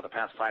crazy now for the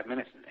past 5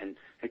 minutes. And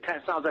it kind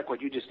of sounds like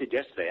what you just did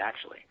yesterday,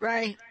 actually.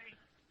 Right.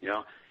 You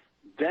know,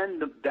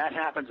 then that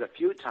happens a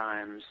few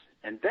times,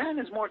 and then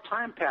as more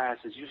time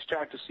passes, you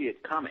start to see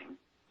it coming.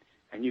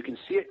 And you can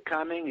see it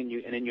coming,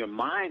 and in your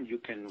mind you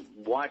can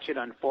watch it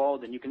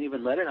unfold, and you can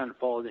even let it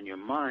unfold in your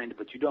mind,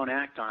 but you don't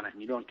act on it,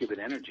 and you don't give it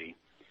energy,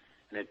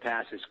 and it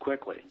passes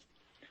quickly.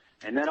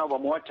 And then over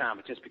more time,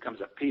 it just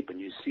becomes a peep, and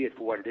you see it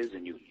for what it is,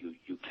 and you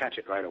catch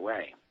it right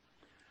away.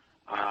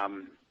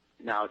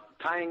 Now,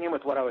 tying in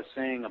with what I was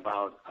saying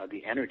about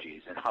the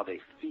energies and how they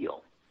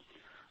feel,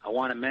 I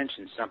want to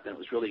mention something that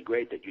was really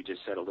great that you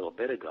just said a little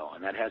bit ago,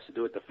 and that has to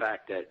do with the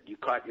fact that you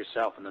caught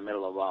yourself in the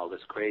middle of all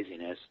this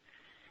craziness,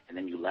 and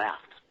then you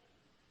laughed.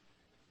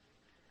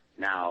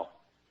 Now,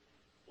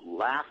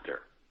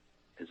 laughter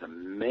is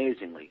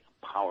amazingly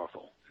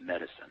powerful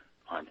medicine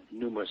on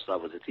numerous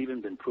levels. It's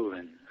even been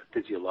proven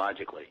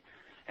physiologically.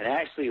 And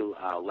actually,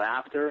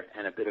 laughter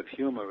and a bit of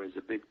humor is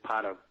a big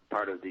part of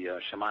the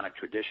shamanic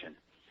tradition.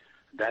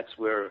 That's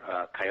where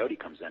coyote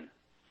comes in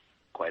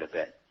quite a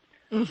bit.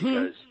 Mm-hmm.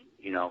 Because,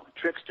 you know,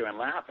 trickster and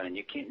laughing, and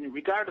you can't,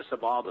 regardless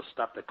of all the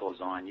stuff that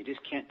goes on, you just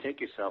can't take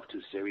yourself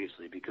too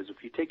seriously, because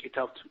if you take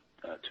yourself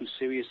too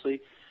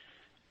seriously,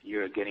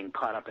 you're getting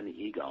caught up in the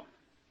ego.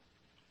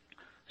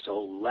 So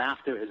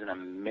laughter is an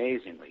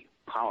amazingly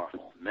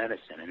powerful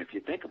medicine, and if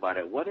you think about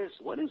it, what is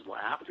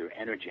laughter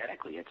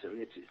energetically?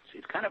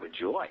 It's kind of a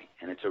joy,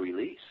 and it's a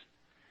release,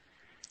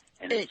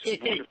 and it's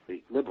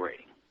wonderfully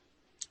liberating.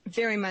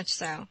 Very much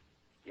so.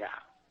 Yeah.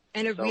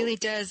 And it really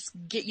does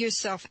get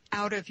yourself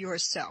out of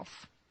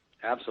yourself.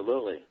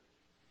 Absolutely.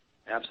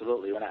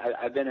 Absolutely. When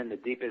I've been in the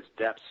deepest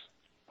depths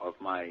of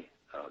my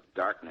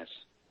darkness,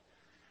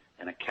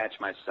 and I catch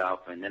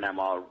myself, and then I'm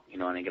all, you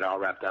know, and I get all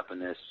wrapped up in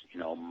this, you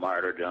know,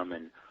 martyrdom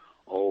and,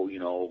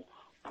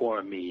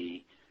 poor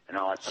me, and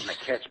all that stuff, and I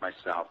catch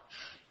myself,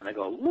 and I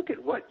go, look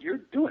at what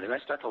you're doing, and I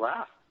start to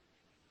laugh.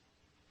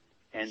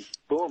 And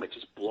boom, it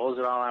just blows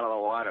it all out of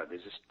the water.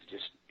 There's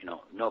just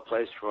no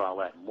place for all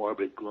that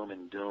morbid gloom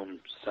and doom,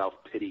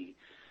 self-pity,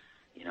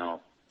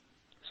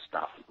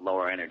 stuff,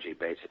 lower energy,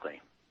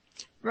 basically.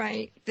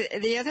 Right.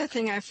 The other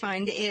thing I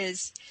find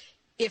is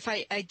if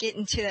I get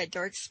into that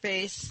dark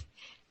space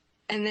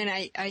and then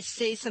I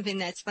say something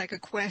that's like a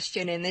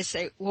question and they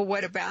say, well,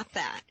 what about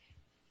that?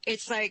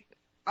 It's like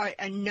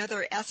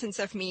another essence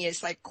of me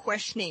is like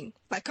questioning,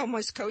 like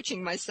almost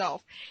coaching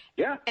myself.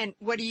 Yeah. And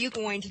what are you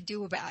going to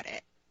do about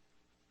it?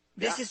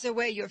 This is the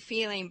way you're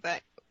feeling,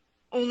 but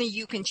only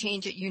you can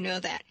change it. You know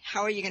that.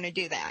 How are you going to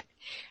do that?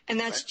 And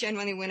that's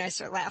generally when I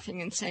start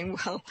laughing and saying,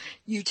 well,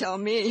 you tell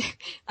me.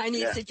 I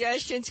need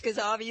suggestions because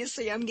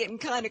obviously I'm getting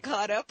kind of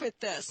caught up with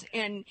this.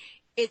 And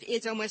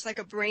it's almost like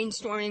a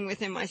brainstorming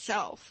within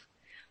myself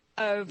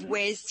of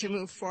ways to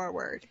move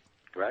forward.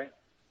 Right.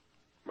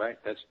 Right.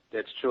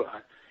 That's true.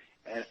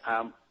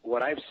 And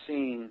what I've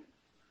seen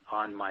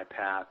on my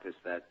path is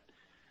that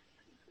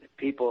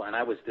people, and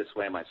I was this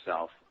way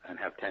myself and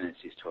have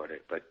tendencies toward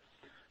it, but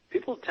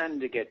people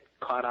tend to get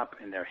caught up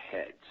in their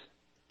heads.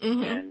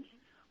 Mm-hmm. And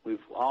we've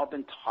all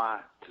been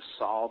taught to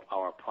solve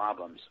our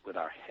problems with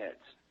our heads.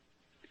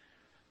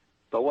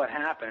 But what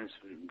happens,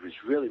 was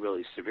really,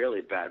 really severely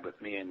bad with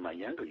me in my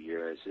younger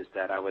years, is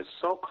that I was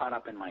so caught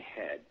up in my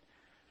head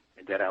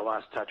that I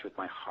lost touch with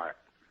my heart,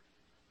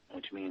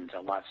 which means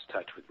I lost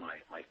touch with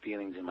my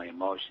feelings and my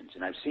emotions.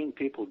 And I've seen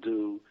people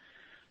do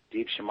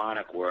deep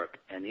shamanic work,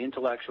 and the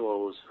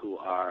intellectuals who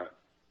are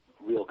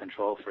real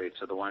control freaks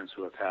are the ones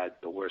who have had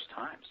the worst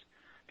times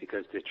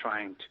because they're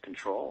trying to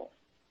control.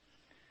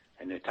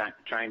 And they're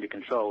trying to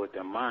control with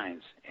their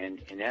minds. And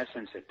in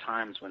essence, at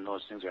times when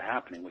those things are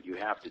happening, what you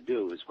have to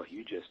do is what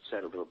you just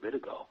said a little bit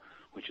ago,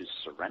 which is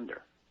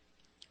surrender.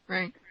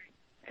 Right.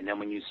 And then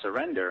when you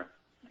surrender,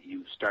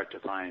 you start to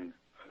find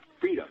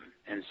freedom.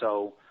 And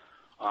so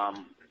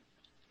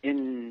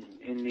in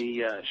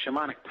the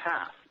shamanic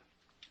path,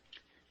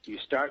 you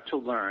start to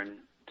learn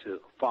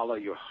to follow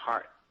your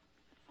heart,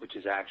 which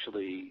is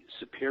actually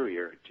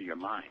superior to your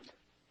mind.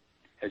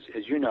 As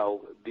you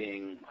know,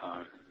 being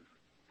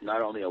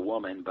not only a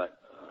woman, but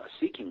a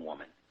seeking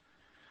woman,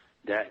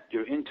 that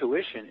your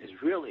intuition is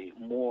really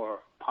more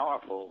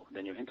powerful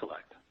than your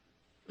intellect.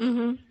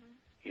 Mm-hmm.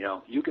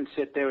 You can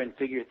sit there and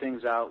figure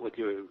things out with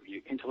your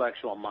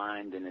intellectual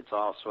mind, and it's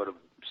all sort of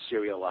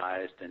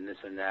serialized and this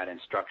and that and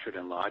structured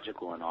and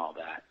logical and all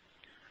that.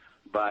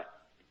 But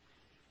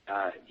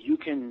you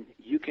can,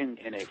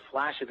 in a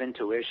flash of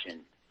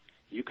intuition,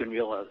 you can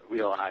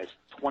realize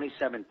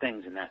 27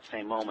 things in that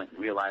same moment and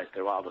realize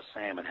they're all the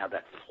same and have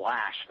that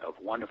flash of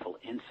wonderful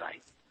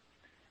insight.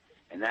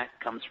 And that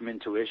comes from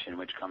intuition,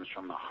 which comes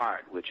from the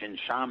heart, which in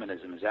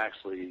shamanism is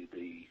actually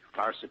the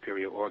far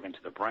superior organ to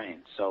the brain.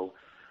 So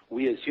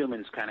we as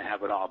humans kind of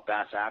have it all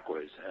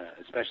bass-ackwards,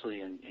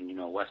 especially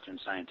in Western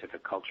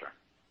scientific culture.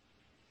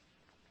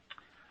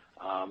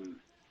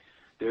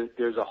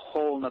 There's a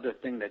whole other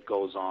thing that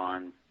goes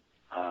on,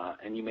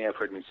 and you may have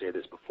heard me say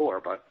this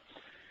before, but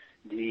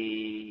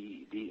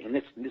and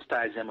this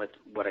ties in with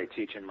what I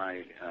teach in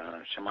my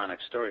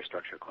shamanic story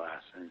structure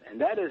class, and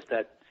that is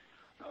that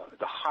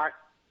the heart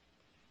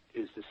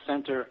is the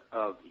center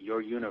of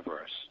your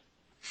universe.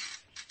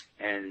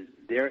 And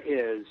there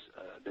is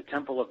the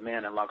Temple of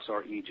Man in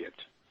Luxor,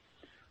 Egypt,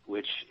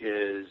 which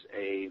is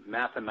a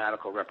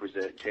mathematical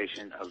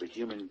representation of the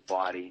human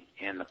body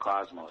and the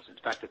cosmos. In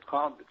fact, it's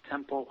called the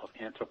Temple of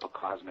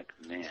Anthropocosmic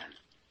Man.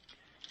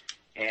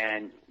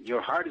 And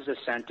your heart is the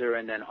center,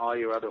 and then all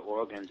your other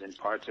organs and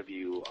parts of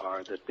you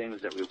are the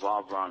things that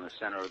revolve around the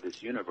center of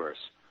this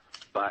universe.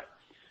 But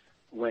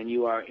when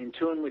you are in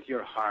tune with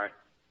your heart,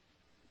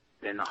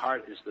 then the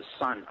heart is the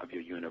sun of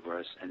your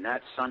universe, and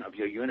that sun of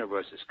your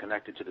universe is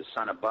connected to the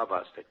sun above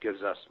us that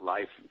gives us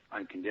life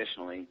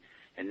unconditionally,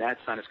 and that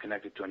sun is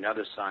connected to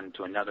another sun,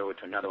 to another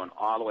one,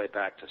 all the way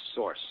back to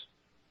source.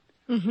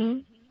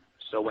 Mm-hmm.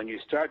 So when you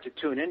start to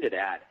tune into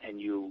that,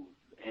 and you,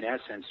 in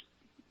essence,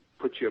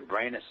 put your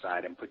brain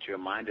aside and put your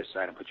mind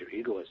aside and put your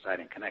ego aside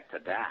and connect to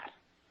that,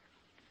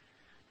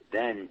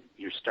 then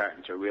you're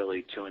starting to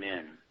really tune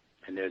in.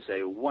 And there's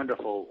a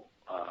wonderful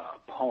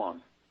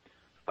poem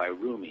by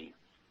Rumi.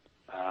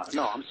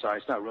 No, I'm sorry,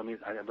 it's not Rumi.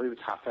 I believe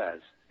it's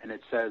Hafez. And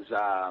it says,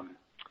 I'm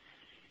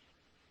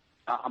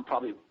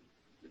probably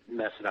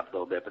messing up a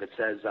little bit, but it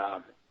says,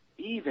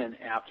 even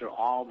after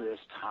all this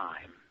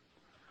time,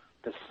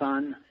 the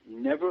sun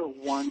never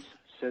once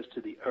says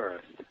to the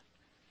earth,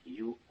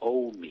 you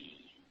owe me.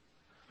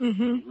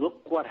 Mm-hmm.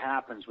 Look what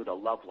happens with a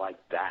love like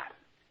that.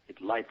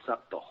 It lights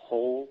up the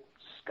whole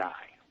sky.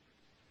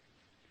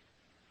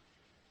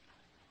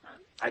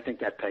 I think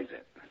that pegs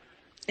it.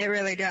 It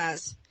really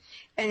does.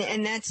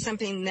 And that's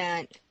something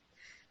that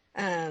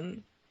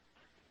that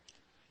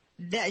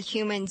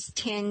humans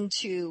tend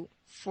to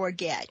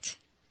forget.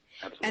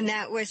 Absolutely. And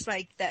that was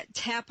like that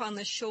tap on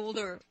the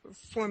shoulder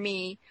for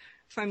me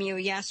from you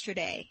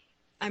yesterday.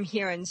 I'm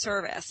here in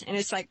service. And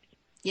it's like,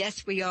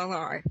 yes, we all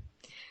are.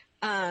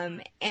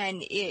 And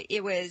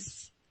it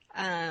was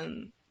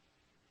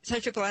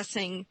such a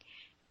blessing.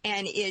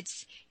 And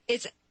it's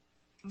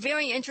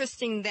very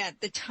interesting that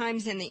the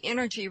times and the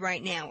energy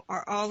right now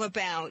are all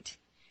about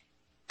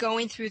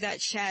going through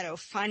that shadow,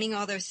 finding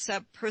all those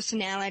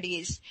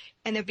sub-personalities,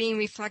 and they're being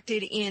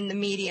reflected in the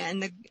media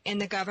and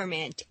the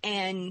government.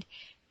 And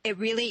it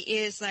really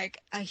is like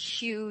a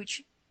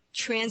huge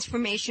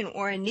transformation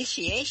or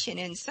initiation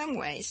in some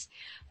ways,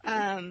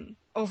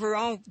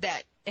 overall,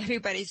 that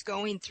everybody's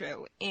going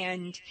through.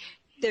 And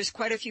there's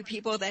quite a few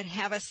people that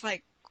have a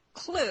slight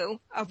clue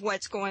of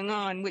what's going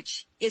on,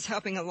 which is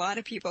helping a lot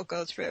of people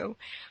go through.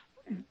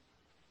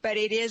 But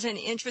it is an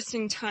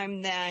interesting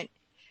time that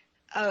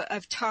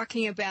of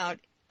talking about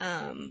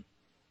the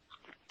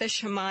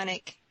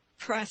shamanic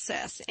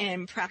process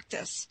and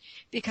practice,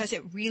 because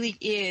it really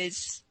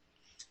is,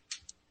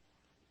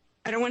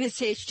 I don't want to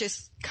say it's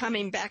just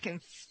coming back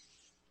in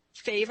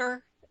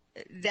favor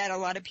that a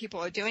lot of people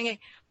are doing it,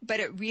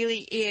 but it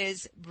really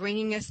is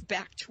bringing us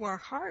back to our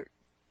heart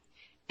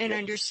and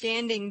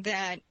understanding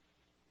that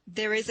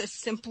there is a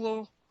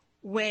simple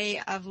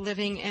way of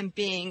living and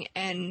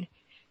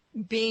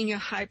being your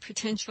high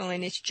potential,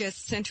 and it's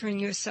just centering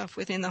yourself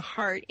within the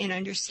heart and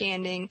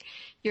understanding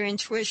your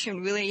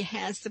intuition really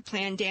has the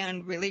plan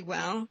down really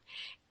well.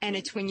 And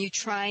it's when you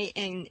try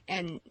and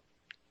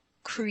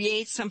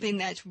create something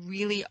that's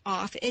really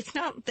off. It's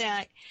not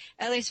that,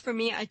 at least for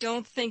me, I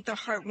don't think the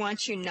heart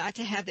wants you not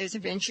to have those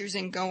adventures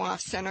and go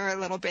off center a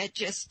little bit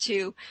just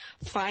to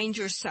find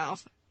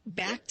yourself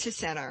back to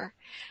center.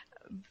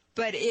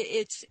 But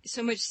it's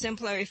so much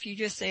simpler if you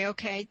just say,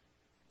 okay,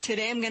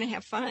 today I'm going to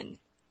have fun.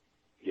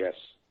 Yes.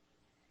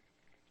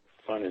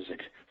 Fun is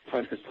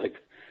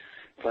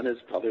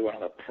probably one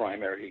of the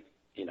primary,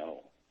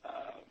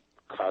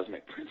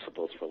 cosmic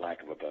principles, for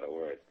lack of a better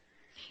word.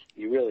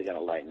 You really got to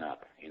lighten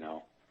up,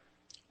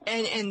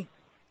 And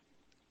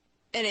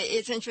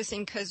it's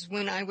interesting because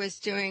when I was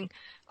doing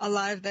a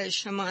lot of the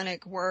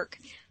shamanic work,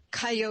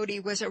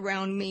 coyote was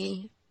around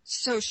me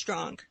so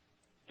strong.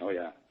 Oh,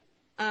 yeah.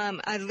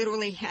 I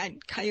literally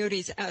had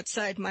coyotes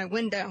outside my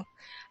window.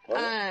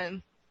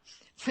 Oh.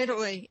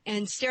 Literally,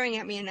 and staring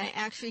at me, and I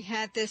actually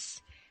had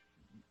this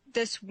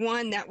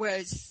one that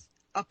was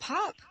a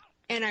pup,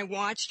 and I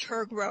watched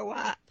her grow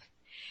up,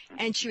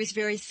 and she was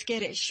very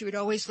skittish. She would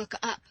always look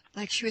up,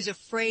 like she was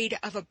afraid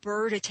of a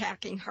bird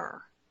attacking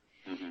her.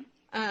 Mm-hmm.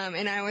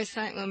 And I always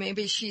thought, well,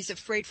 maybe she's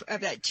afraid of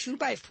that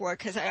 2x4,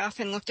 because I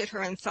often looked at her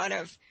and thought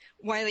of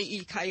Wile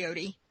E.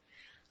 Coyote,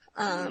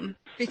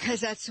 because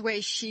that's the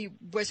way she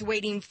was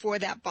waiting for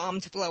that bomb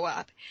to blow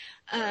up.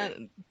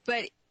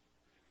 But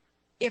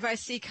if I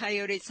see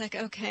coyote, it's like,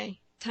 okay,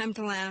 time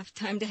to laugh,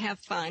 time to have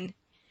fun,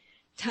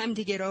 time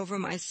to get over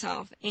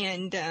myself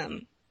and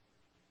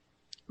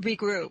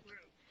regroup.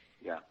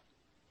 Yeah.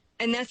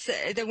 And that's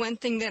the one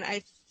thing that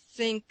I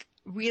think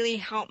really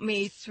helped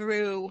me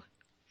through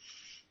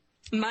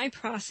my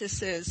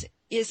processes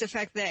is the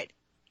fact that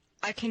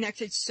I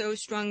connected so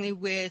strongly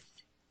with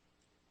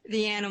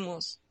the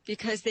animals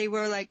because they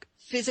were like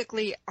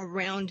physically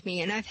around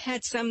me. And I've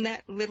had some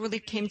that literally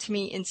came to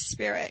me in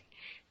spirit.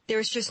 There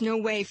was just no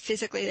way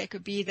physically they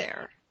could be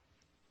there.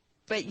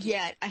 But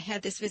yet I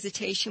had this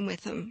visitation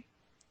with them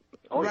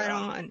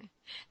on.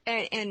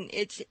 And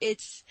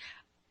it's,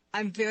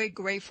 I'm very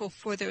grateful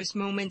for those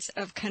moments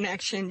of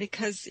connection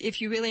because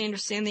if you really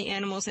understand the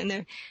animals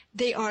and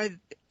they are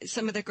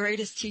some of the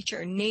greatest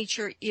teacher.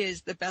 Nature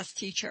is the best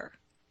teacher.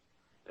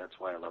 That's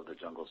why I love the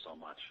jungle so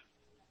much,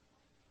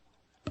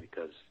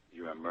 because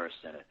you're immersed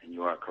in it, and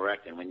you are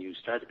correct. And when you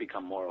start to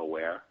become more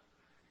aware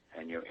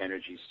and your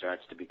energy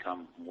starts to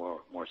become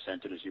more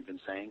centered, as you've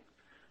been saying,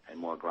 and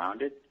more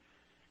grounded,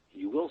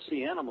 you will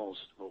see animals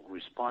will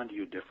respond to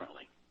you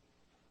differently.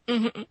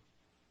 Mm-hmm.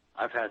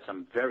 I've had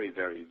some very,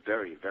 very,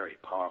 very, very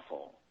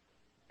powerful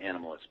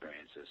animal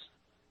experiences.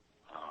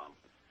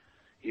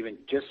 Even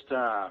just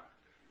about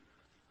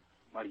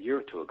a year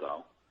or two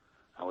ago,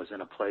 I was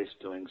in a place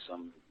doing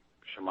some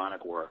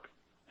shamanic work,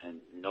 and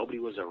nobody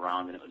was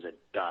around, and it was at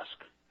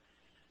dusk,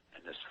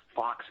 and this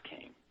fox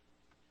came.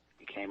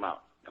 He came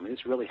out. I mean,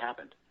 this really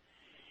happened.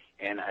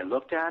 And I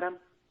looked at him,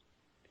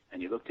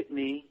 and he looked at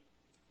me,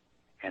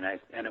 and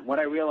what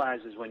I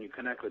realized is when you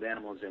connect with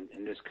animals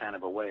in this kind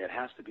of a way, it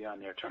has to be on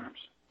their terms.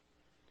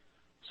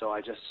 So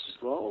I just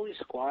slowly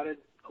squatted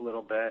a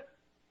little bit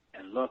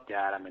and looked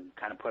at him and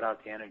kind of put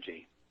out the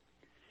energy.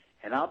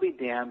 And I'll be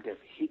damned if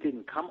he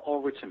didn't come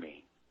over to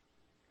me,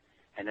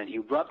 and then he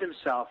rubbed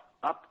himself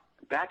up,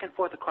 back and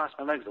forth across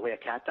my legs the way a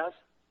cat does.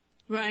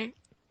 Right.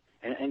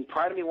 And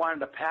part of me wanted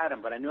to pat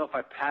him, but I knew if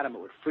I pat him,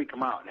 it would freak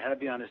him out, and it had to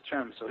be on his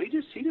terms. So he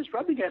just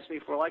rubbed against me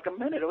for like a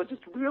minute. It was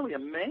just really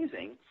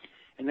amazing.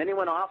 And then he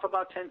went off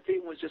about 10 feet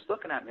and was just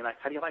looking at me like,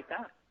 how do you like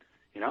that?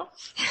 You know?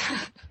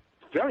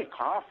 Very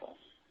powerful.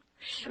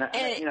 And I've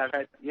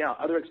had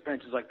other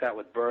experiences like that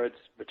with birds,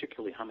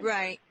 particularly hummingbirds.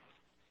 Right.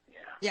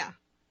 Yeah.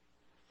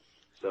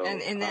 So,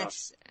 and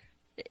that's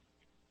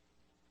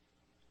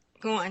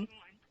go on.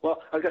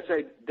 Well, I was going to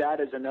say that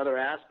is another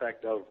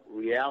aspect of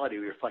reality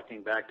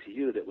reflecting back to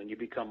you, that when you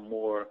become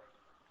more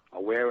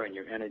aware and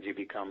your energy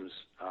becomes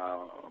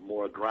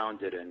more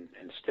grounded and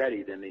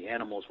steady, then the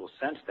animals will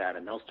sense that,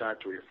 and they'll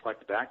start to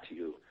reflect back to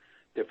you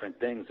different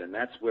things. And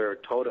that's where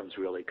totems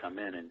really come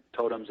in, and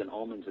totems and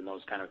omens and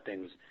those kind of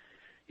things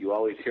you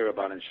always hear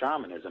about in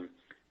shamanism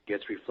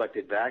gets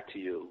reflected back to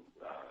you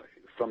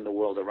from the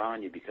world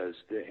around you, because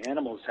the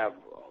animals have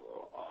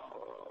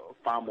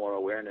far more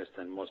awareness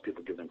than most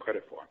people give them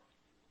credit for.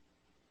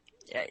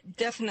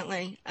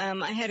 Definitely.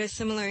 I had a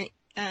similar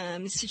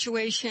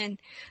situation,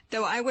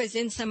 though I was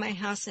inside my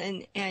house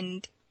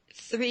and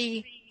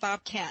 3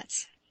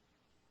 bobcats,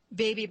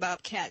 baby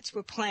bobcats,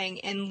 were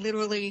playing, and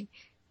literally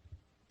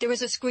there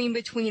was a screen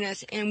between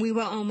us, and we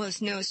were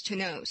almost nose to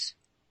nose.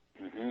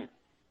 Mm-hmm.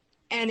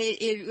 And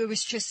it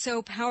was just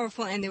so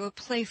powerful, and they were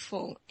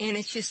playful. And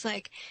it's just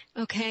like,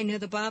 okay, I know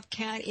the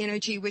bobcat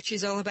energy, which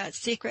is all about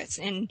secrets,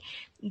 and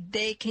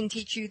they can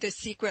teach you the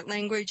secret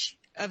language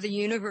of the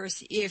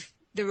universe if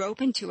they're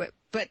open to it,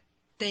 but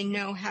they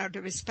know how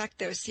to respect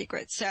those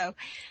secrets. So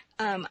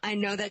I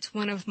know that's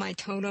one of my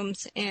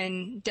totems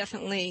and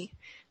definitely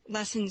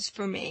lessons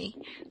for me.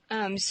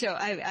 So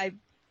I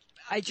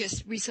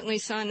just recently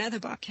saw another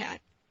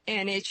bobcat,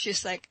 and it's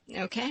just like,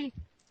 okay,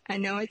 I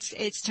know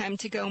it's time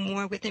to go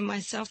more within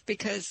myself,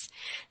 because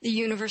the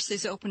universe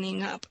is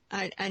opening up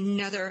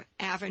another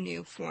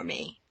avenue for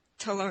me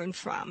to learn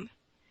from.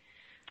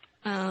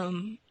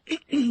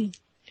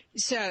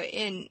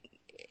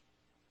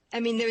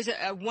 There's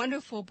a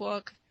wonderful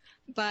book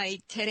by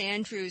Ted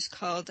Andrews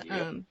called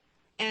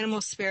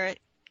Animal Spirit,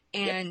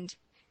 and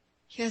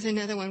he has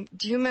another one.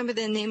 Do you remember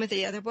the name of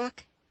the other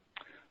book?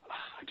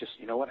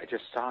 I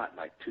just saw it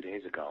like 2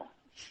 days ago.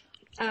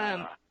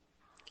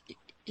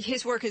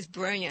 His work is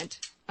brilliant.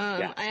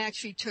 I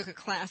actually took a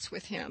class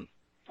with him.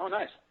 Oh,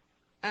 nice.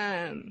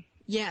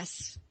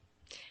 Yes.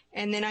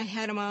 And then I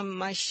had him on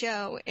my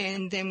show,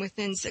 and then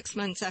within 6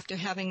 months after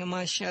having him on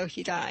my show,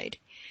 he died.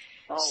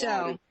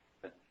 Oh,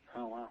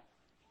 wow.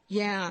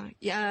 Yeah.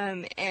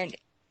 And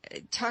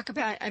talk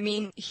about,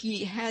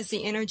 he has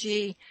the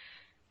energy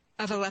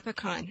of a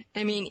leprechaun.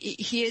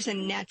 He is a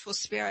natural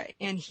spirit,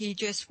 and he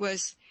just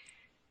was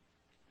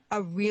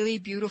a really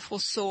beautiful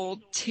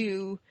soul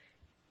to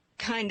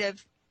kind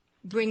of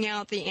bring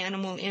out the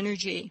animal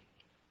energy.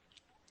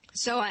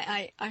 So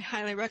I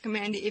highly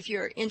recommend, if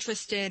you're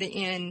interested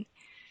in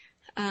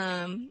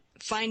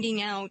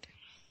finding out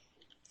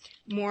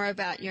more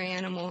about your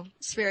animal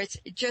spirits,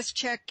 just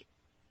check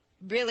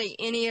really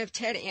any of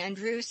Ted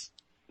Andrews'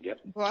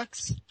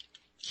 books.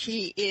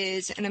 He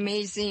is an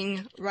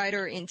amazing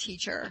writer and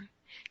teacher.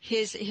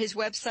 His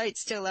website's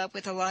still up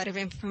with a lot of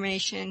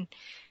information.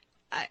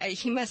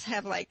 He must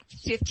have like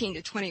 15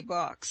 to 20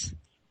 books.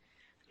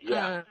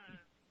 Yeah.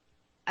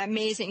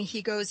 Amazing.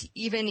 He goes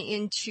even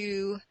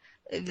into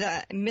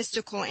the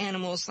mystical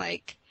animals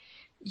like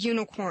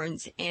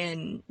unicorns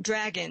and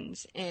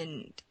dragons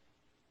and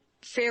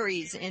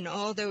fairies and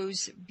all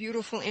those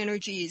beautiful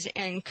energies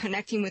and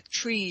connecting with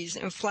trees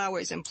and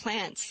flowers and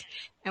plants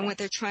and what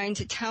they're trying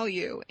to tell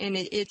you. And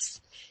it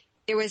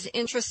was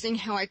interesting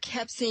how I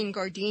kept seeing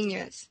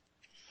gardenias.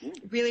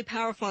 Really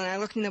powerful. And I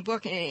looked in the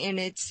book, and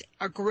it's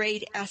a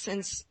great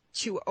essence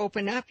to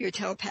open up your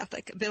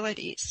telepathic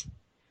abilities.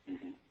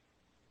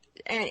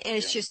 And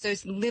it's just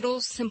those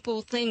little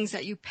simple things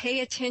that you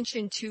pay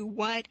attention to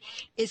what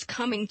is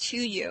coming to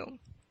you.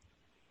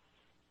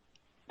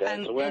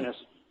 That's awareness.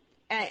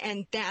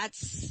 And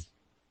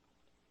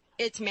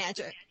it's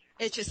magic.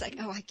 It's just like,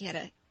 oh, I get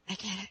it.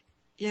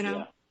 You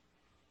know?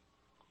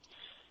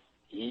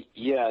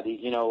 Yeah.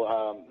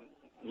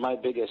 My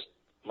biggest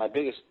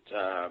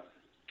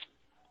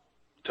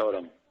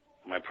totem,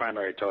 my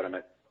primary totem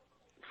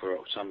for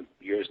some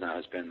years now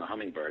has been the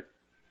hummingbird,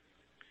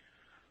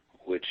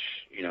 which,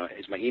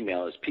 is my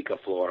email is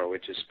picaflor,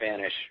 which is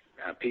Spanish.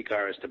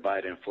 Picar is to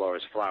bite and flor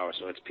is flower,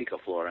 so it's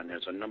picaflor, and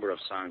there's a number of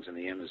songs in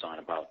the Amazon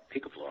about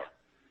picaflor.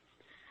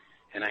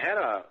 And I had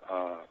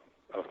a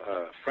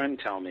friend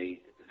tell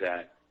me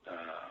that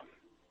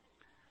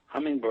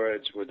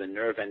hummingbirds were the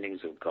nerve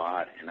endings of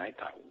God, and I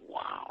thought,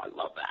 wow, I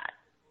love that.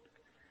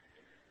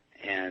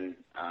 And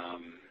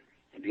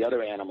the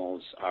other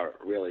animals are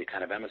really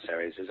kind of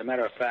emissaries. As a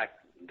matter of fact,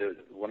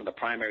 one of the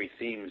primary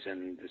themes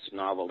in this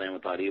novel, Land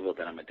Without Evil,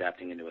 that I'm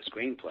adapting into a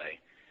screenplay,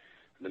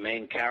 the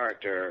main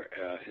character,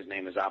 his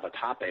name is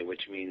Avatape,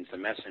 which means the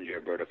messenger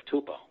bird of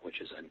Tupa,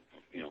 which is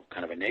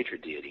kind of a nature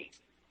deity.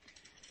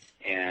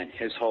 And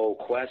his whole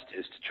quest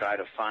is to try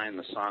to find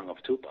the song of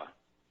Tupa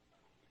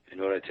in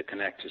order to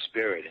connect to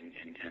spirit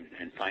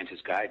and find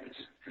his guidance.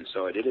 And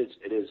so it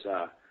is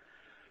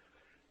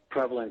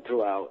prevalent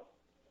throughout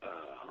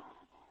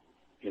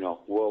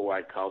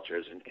worldwide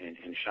cultures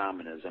in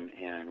shamanism,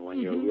 and when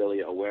you're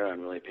really aware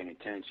and really paying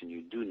attention,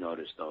 you do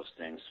notice those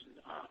things.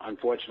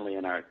 Unfortunately,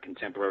 in our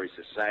contemporary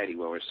society,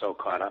 where we're so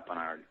caught up on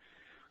our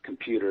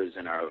computers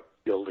and our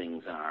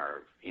buildings and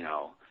our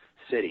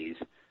cities,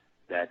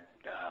 that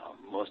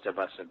most of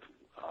us have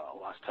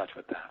lost touch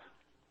with that.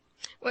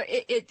 Well,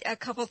 a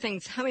couple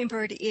things.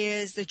 Hummingbird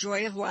is the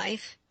joy of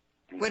life.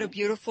 What a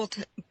beautiful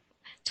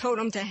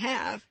totem to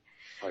have.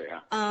 Oh, yeah.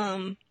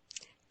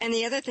 And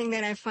the other thing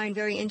that I find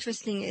very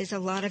interesting is a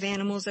lot of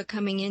animals are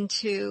coming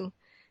into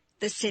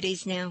the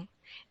cities now.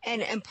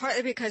 And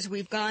partly because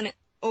we've gone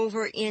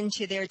over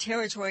into their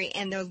territory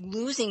and they're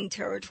losing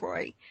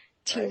territory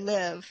to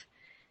live.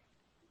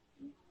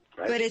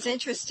 Right. But it's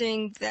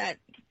interesting that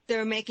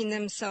they're making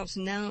themselves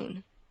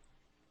known.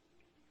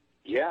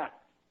 Yeah.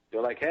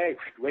 They're like, hey,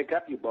 wake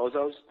up, you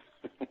bozos.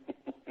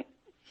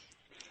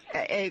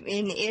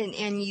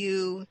 And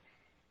you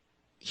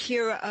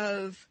hear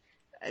of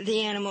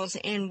the animals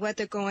and what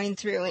they're going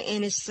through,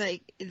 and it's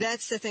like,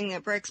 that's the thing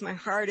that breaks my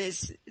heart,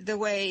 is the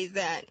way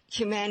that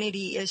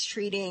humanity is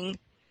treating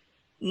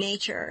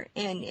nature,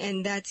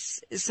 and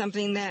that's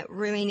something that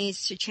really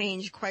needs to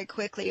change quite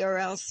quickly, or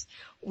else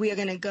we are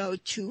going to go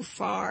too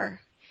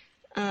far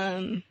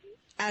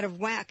out of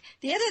whack.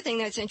 The other thing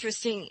that's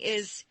interesting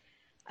is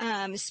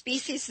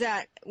species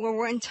that were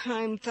one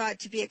time thought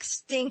to be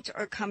extinct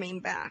are coming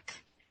back.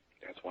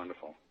 That's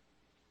wonderful.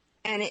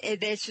 And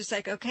it's just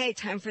like, okay,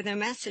 time for their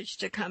message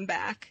to come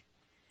back.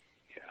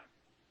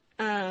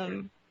 Yeah.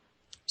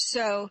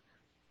 So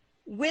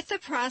with the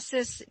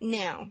process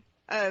now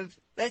of,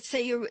 let's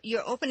say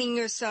you're opening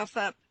yourself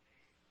up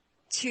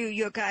to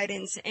your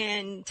guidance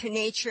and to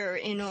nature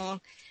and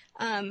all,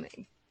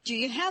 do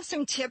you have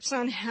some tips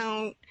on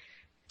how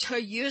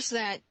to use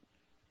that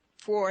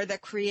for the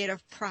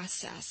creative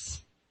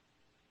process?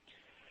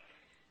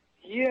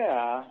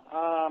 Yeah.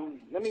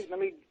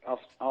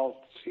 I'll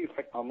see if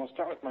I'll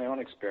start with my own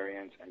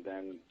experience and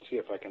then see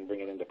if I can bring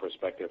it into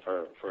perspective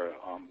for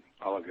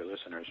all of your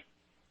listeners.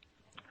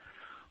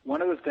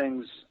 One of the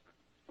things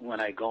when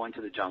I go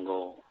into the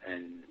jungle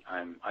and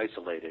I'm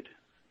isolated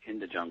in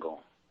the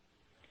jungle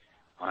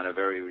on a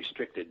very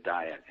restricted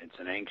diet, it's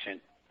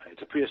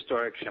a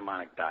prehistoric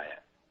shamanic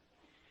diet.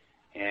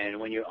 And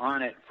when you're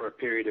on it for a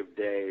period of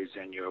days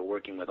and you're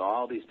working with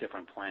all these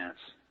different plants,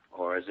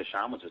 or as the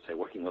shamans would say,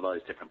 working with all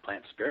these different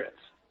plant spirits,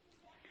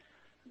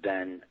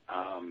 then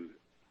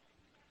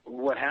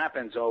what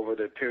happens over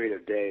the period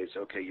of days,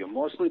 okay, you're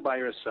mostly by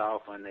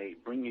yourself and they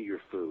bring you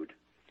your food.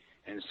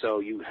 And so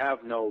you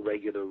have no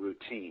regular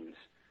routines.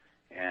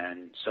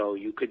 And so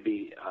you could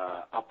be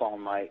up all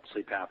night,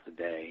 sleep half the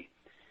day.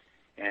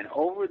 And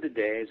over the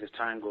days, as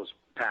time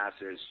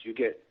passes, you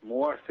get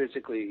more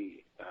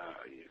physically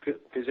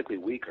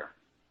weaker.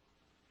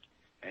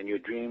 And your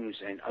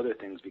dreams and other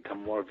things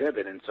become more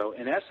vivid. And so,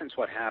 in essence,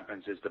 what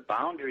happens is the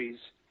boundaries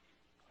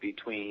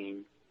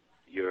between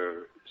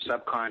your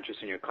subconscious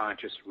and your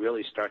conscious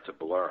really start to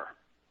blur.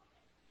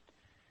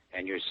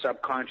 And your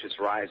subconscious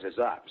rises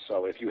up.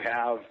 So if you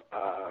have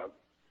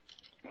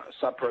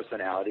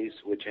subpersonalities,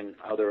 which in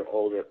other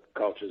older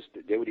cultures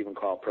they would even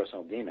call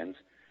personal demons,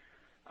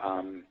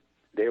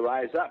 they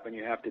rise up and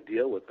you have to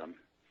deal with them.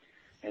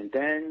 And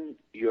then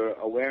your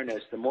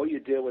awareness, the more you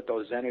deal with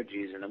those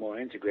energies and the more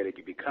integrated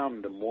you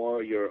become, the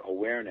more your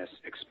awareness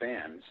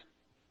expands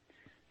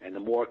and the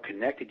more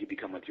connected you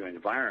become with your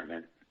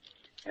environment.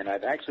 And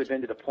I've actually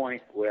been to the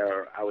point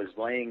where I was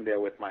laying there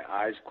with my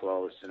eyes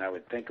closed and I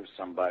would think of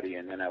somebody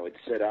and then I would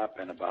sit up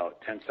and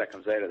about 10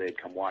 seconds later they'd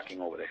come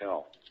walking over the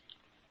hill.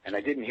 And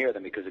I didn't hear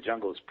them because the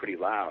jungle is pretty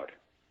loud.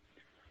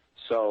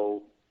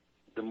 So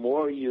the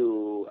more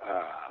you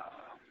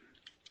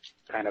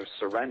kind of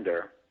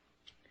surrender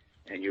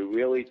and you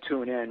really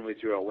tune in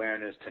with your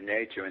awareness to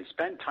nature and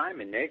spend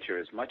time in nature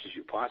as much as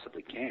you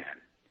possibly can,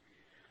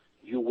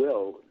 you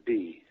will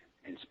be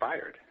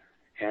inspired.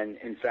 And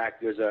in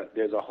fact,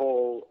 there's a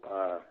whole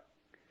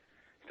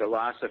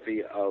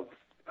philosophy of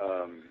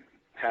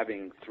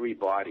having three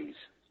bodies.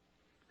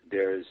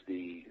 There's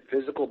the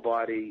physical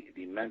body,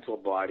 the mental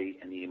body,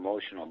 and the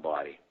emotional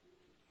body,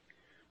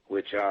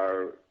 which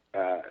are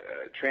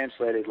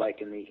translated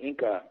like in the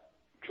Inca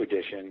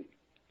tradition.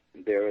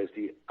 There is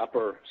the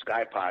upper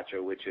sky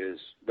pacha, which is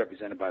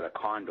represented by the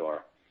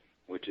condor,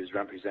 which is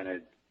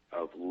represented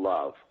of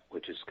love,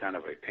 which is kind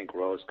of a pink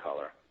rose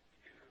color.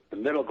 The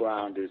middle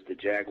ground is the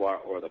jaguar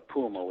or the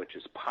puma, which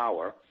is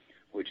power,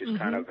 which is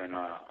kind of an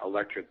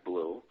electric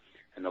blue.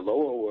 And the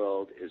lower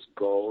world is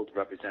gold,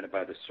 represented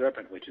by the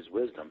serpent, which is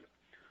wisdom.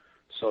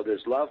 So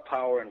there's love,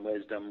 power, and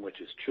wisdom, which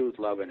is truth,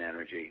 love, and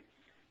energy.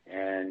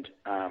 And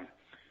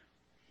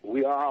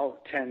we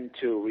all tend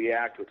to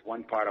react with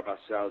one part of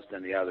ourselves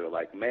than the other.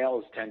 Like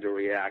males tend to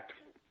react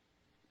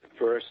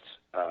first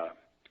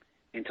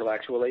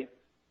intellectually,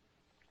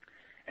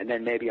 and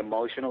then maybe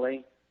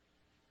emotionally,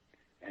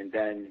 and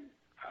then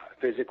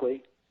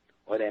physically,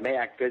 or they may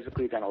act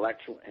physically, then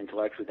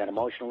intellectually, then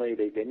emotionally.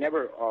 They're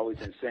never always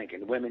in sync.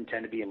 And women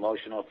tend to be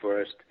emotional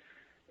first,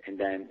 and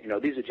then,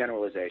 these are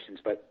generalizations,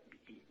 but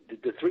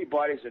the three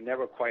bodies are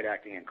never quite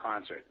acting in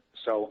concert.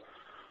 So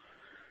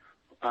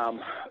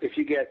if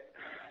you get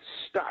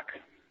stuck,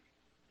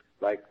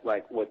 like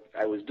what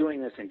I was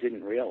doing this and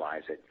didn't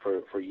realize it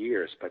for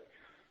years, but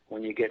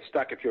when you get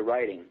stuck, if you're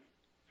writing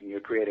in your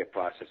creative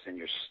process and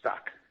you're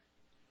stuck,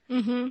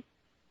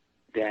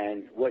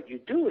 then what you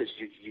do is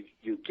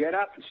you get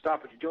up and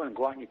stop what you're doing and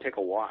go out and you take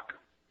a walk.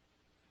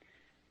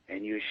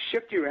 And you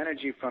shift your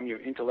energy from your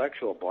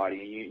intellectual body.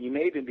 And you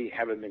may even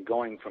haven't been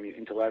going from your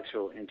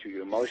intellectual into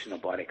your emotional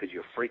body because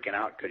you're freaking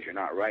out because you're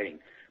not writing.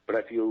 But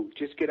if you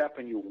just get up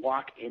and you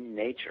walk in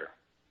nature,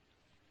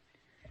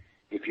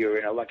 if you're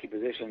in a lucky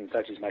position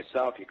such as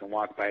myself, you can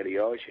walk by the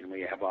ocean where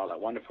you have all that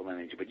wonderful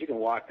energy. But you can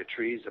walk the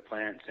trees, the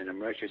plants, and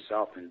immerse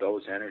yourself in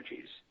those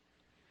energies.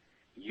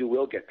 You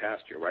will get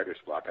past your writer's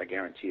block, I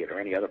guarantee it, or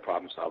any other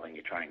problem solving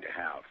you're trying to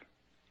have.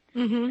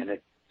 And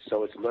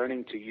so it's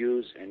learning to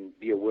use and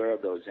be aware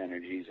of those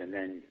energies and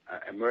then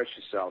immerse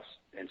yourself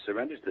and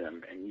surrender to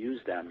them and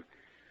use them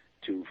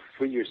to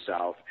free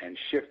yourself and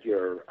shift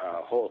your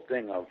whole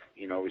thing of,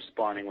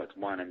 responding with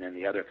one and then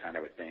the other kind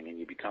of a thing, and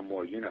you become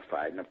more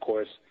unified. And, of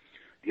course,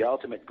 the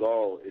ultimate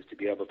goal is to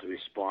be able to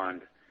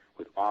respond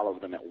with all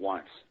of them at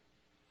once.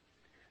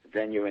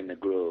 Then you're in the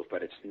groove,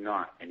 but it's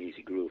not an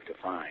easy groove to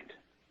find.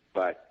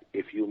 But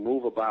if you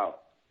move about,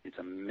 it's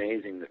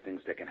amazing the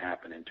things that can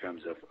happen in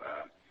terms of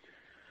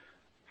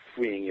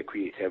freeing your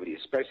creativity,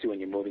 especially when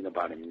you're moving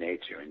about in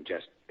nature and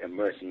just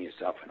immersing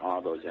yourself in all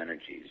those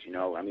energies.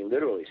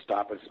 Literally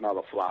stop and smell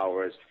the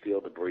flowers, feel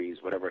the breeze,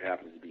 whatever it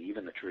happens to be,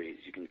 even the trees.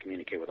 You can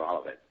communicate with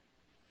all of it.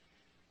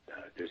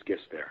 There's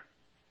gifts there.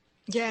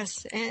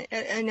 Yes, and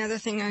another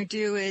thing I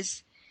do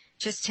is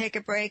just take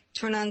a break,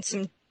 turn on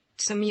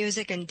some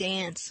music, and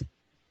dance.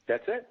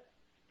 That's it.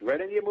 Right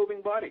into your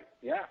moving body.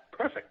 Yeah,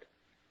 perfect.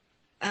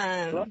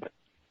 Love it.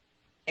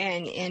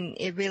 And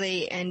it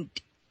really, and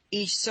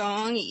each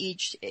song,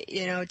 each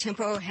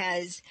tempo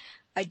has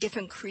a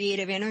different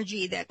creative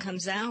energy that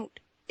comes out.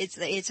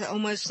 It's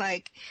almost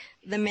like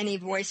the many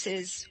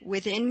voices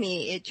within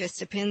me. It just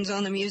depends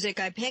on the music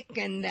I pick,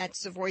 and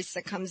that's the voice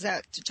that comes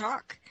out to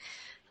talk.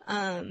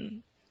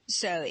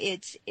 So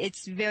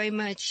it's very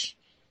much,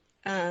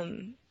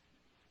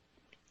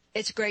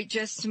 it's great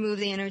just to move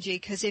the energy,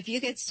 because if you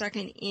get stuck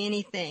in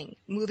anything,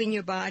 moving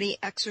your body,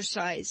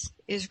 exercise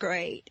is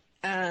great.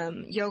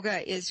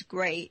 Yoga is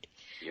great.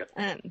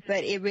 Yep.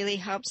 But it really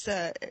helps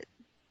the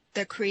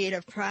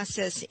creative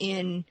process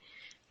in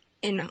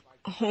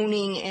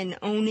honing and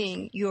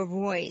owning your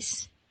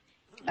voice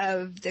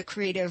of the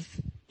creative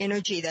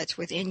energy that's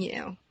within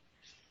you.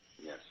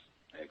 Yes,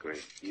 I agree.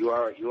 You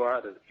are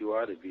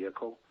the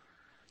vehicle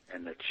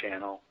and the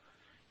channel.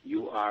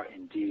 You are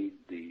indeed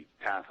the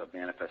path of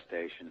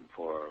manifestation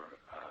for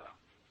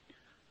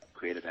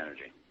creative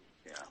energy.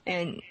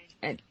 Yeah.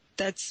 And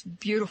that's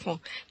beautiful.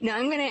 Now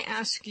I'm going to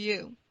ask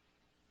you,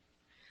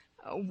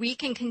 we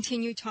can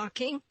continue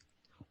talking,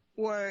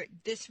 or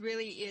this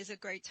really is a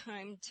great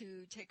time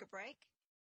to take a break?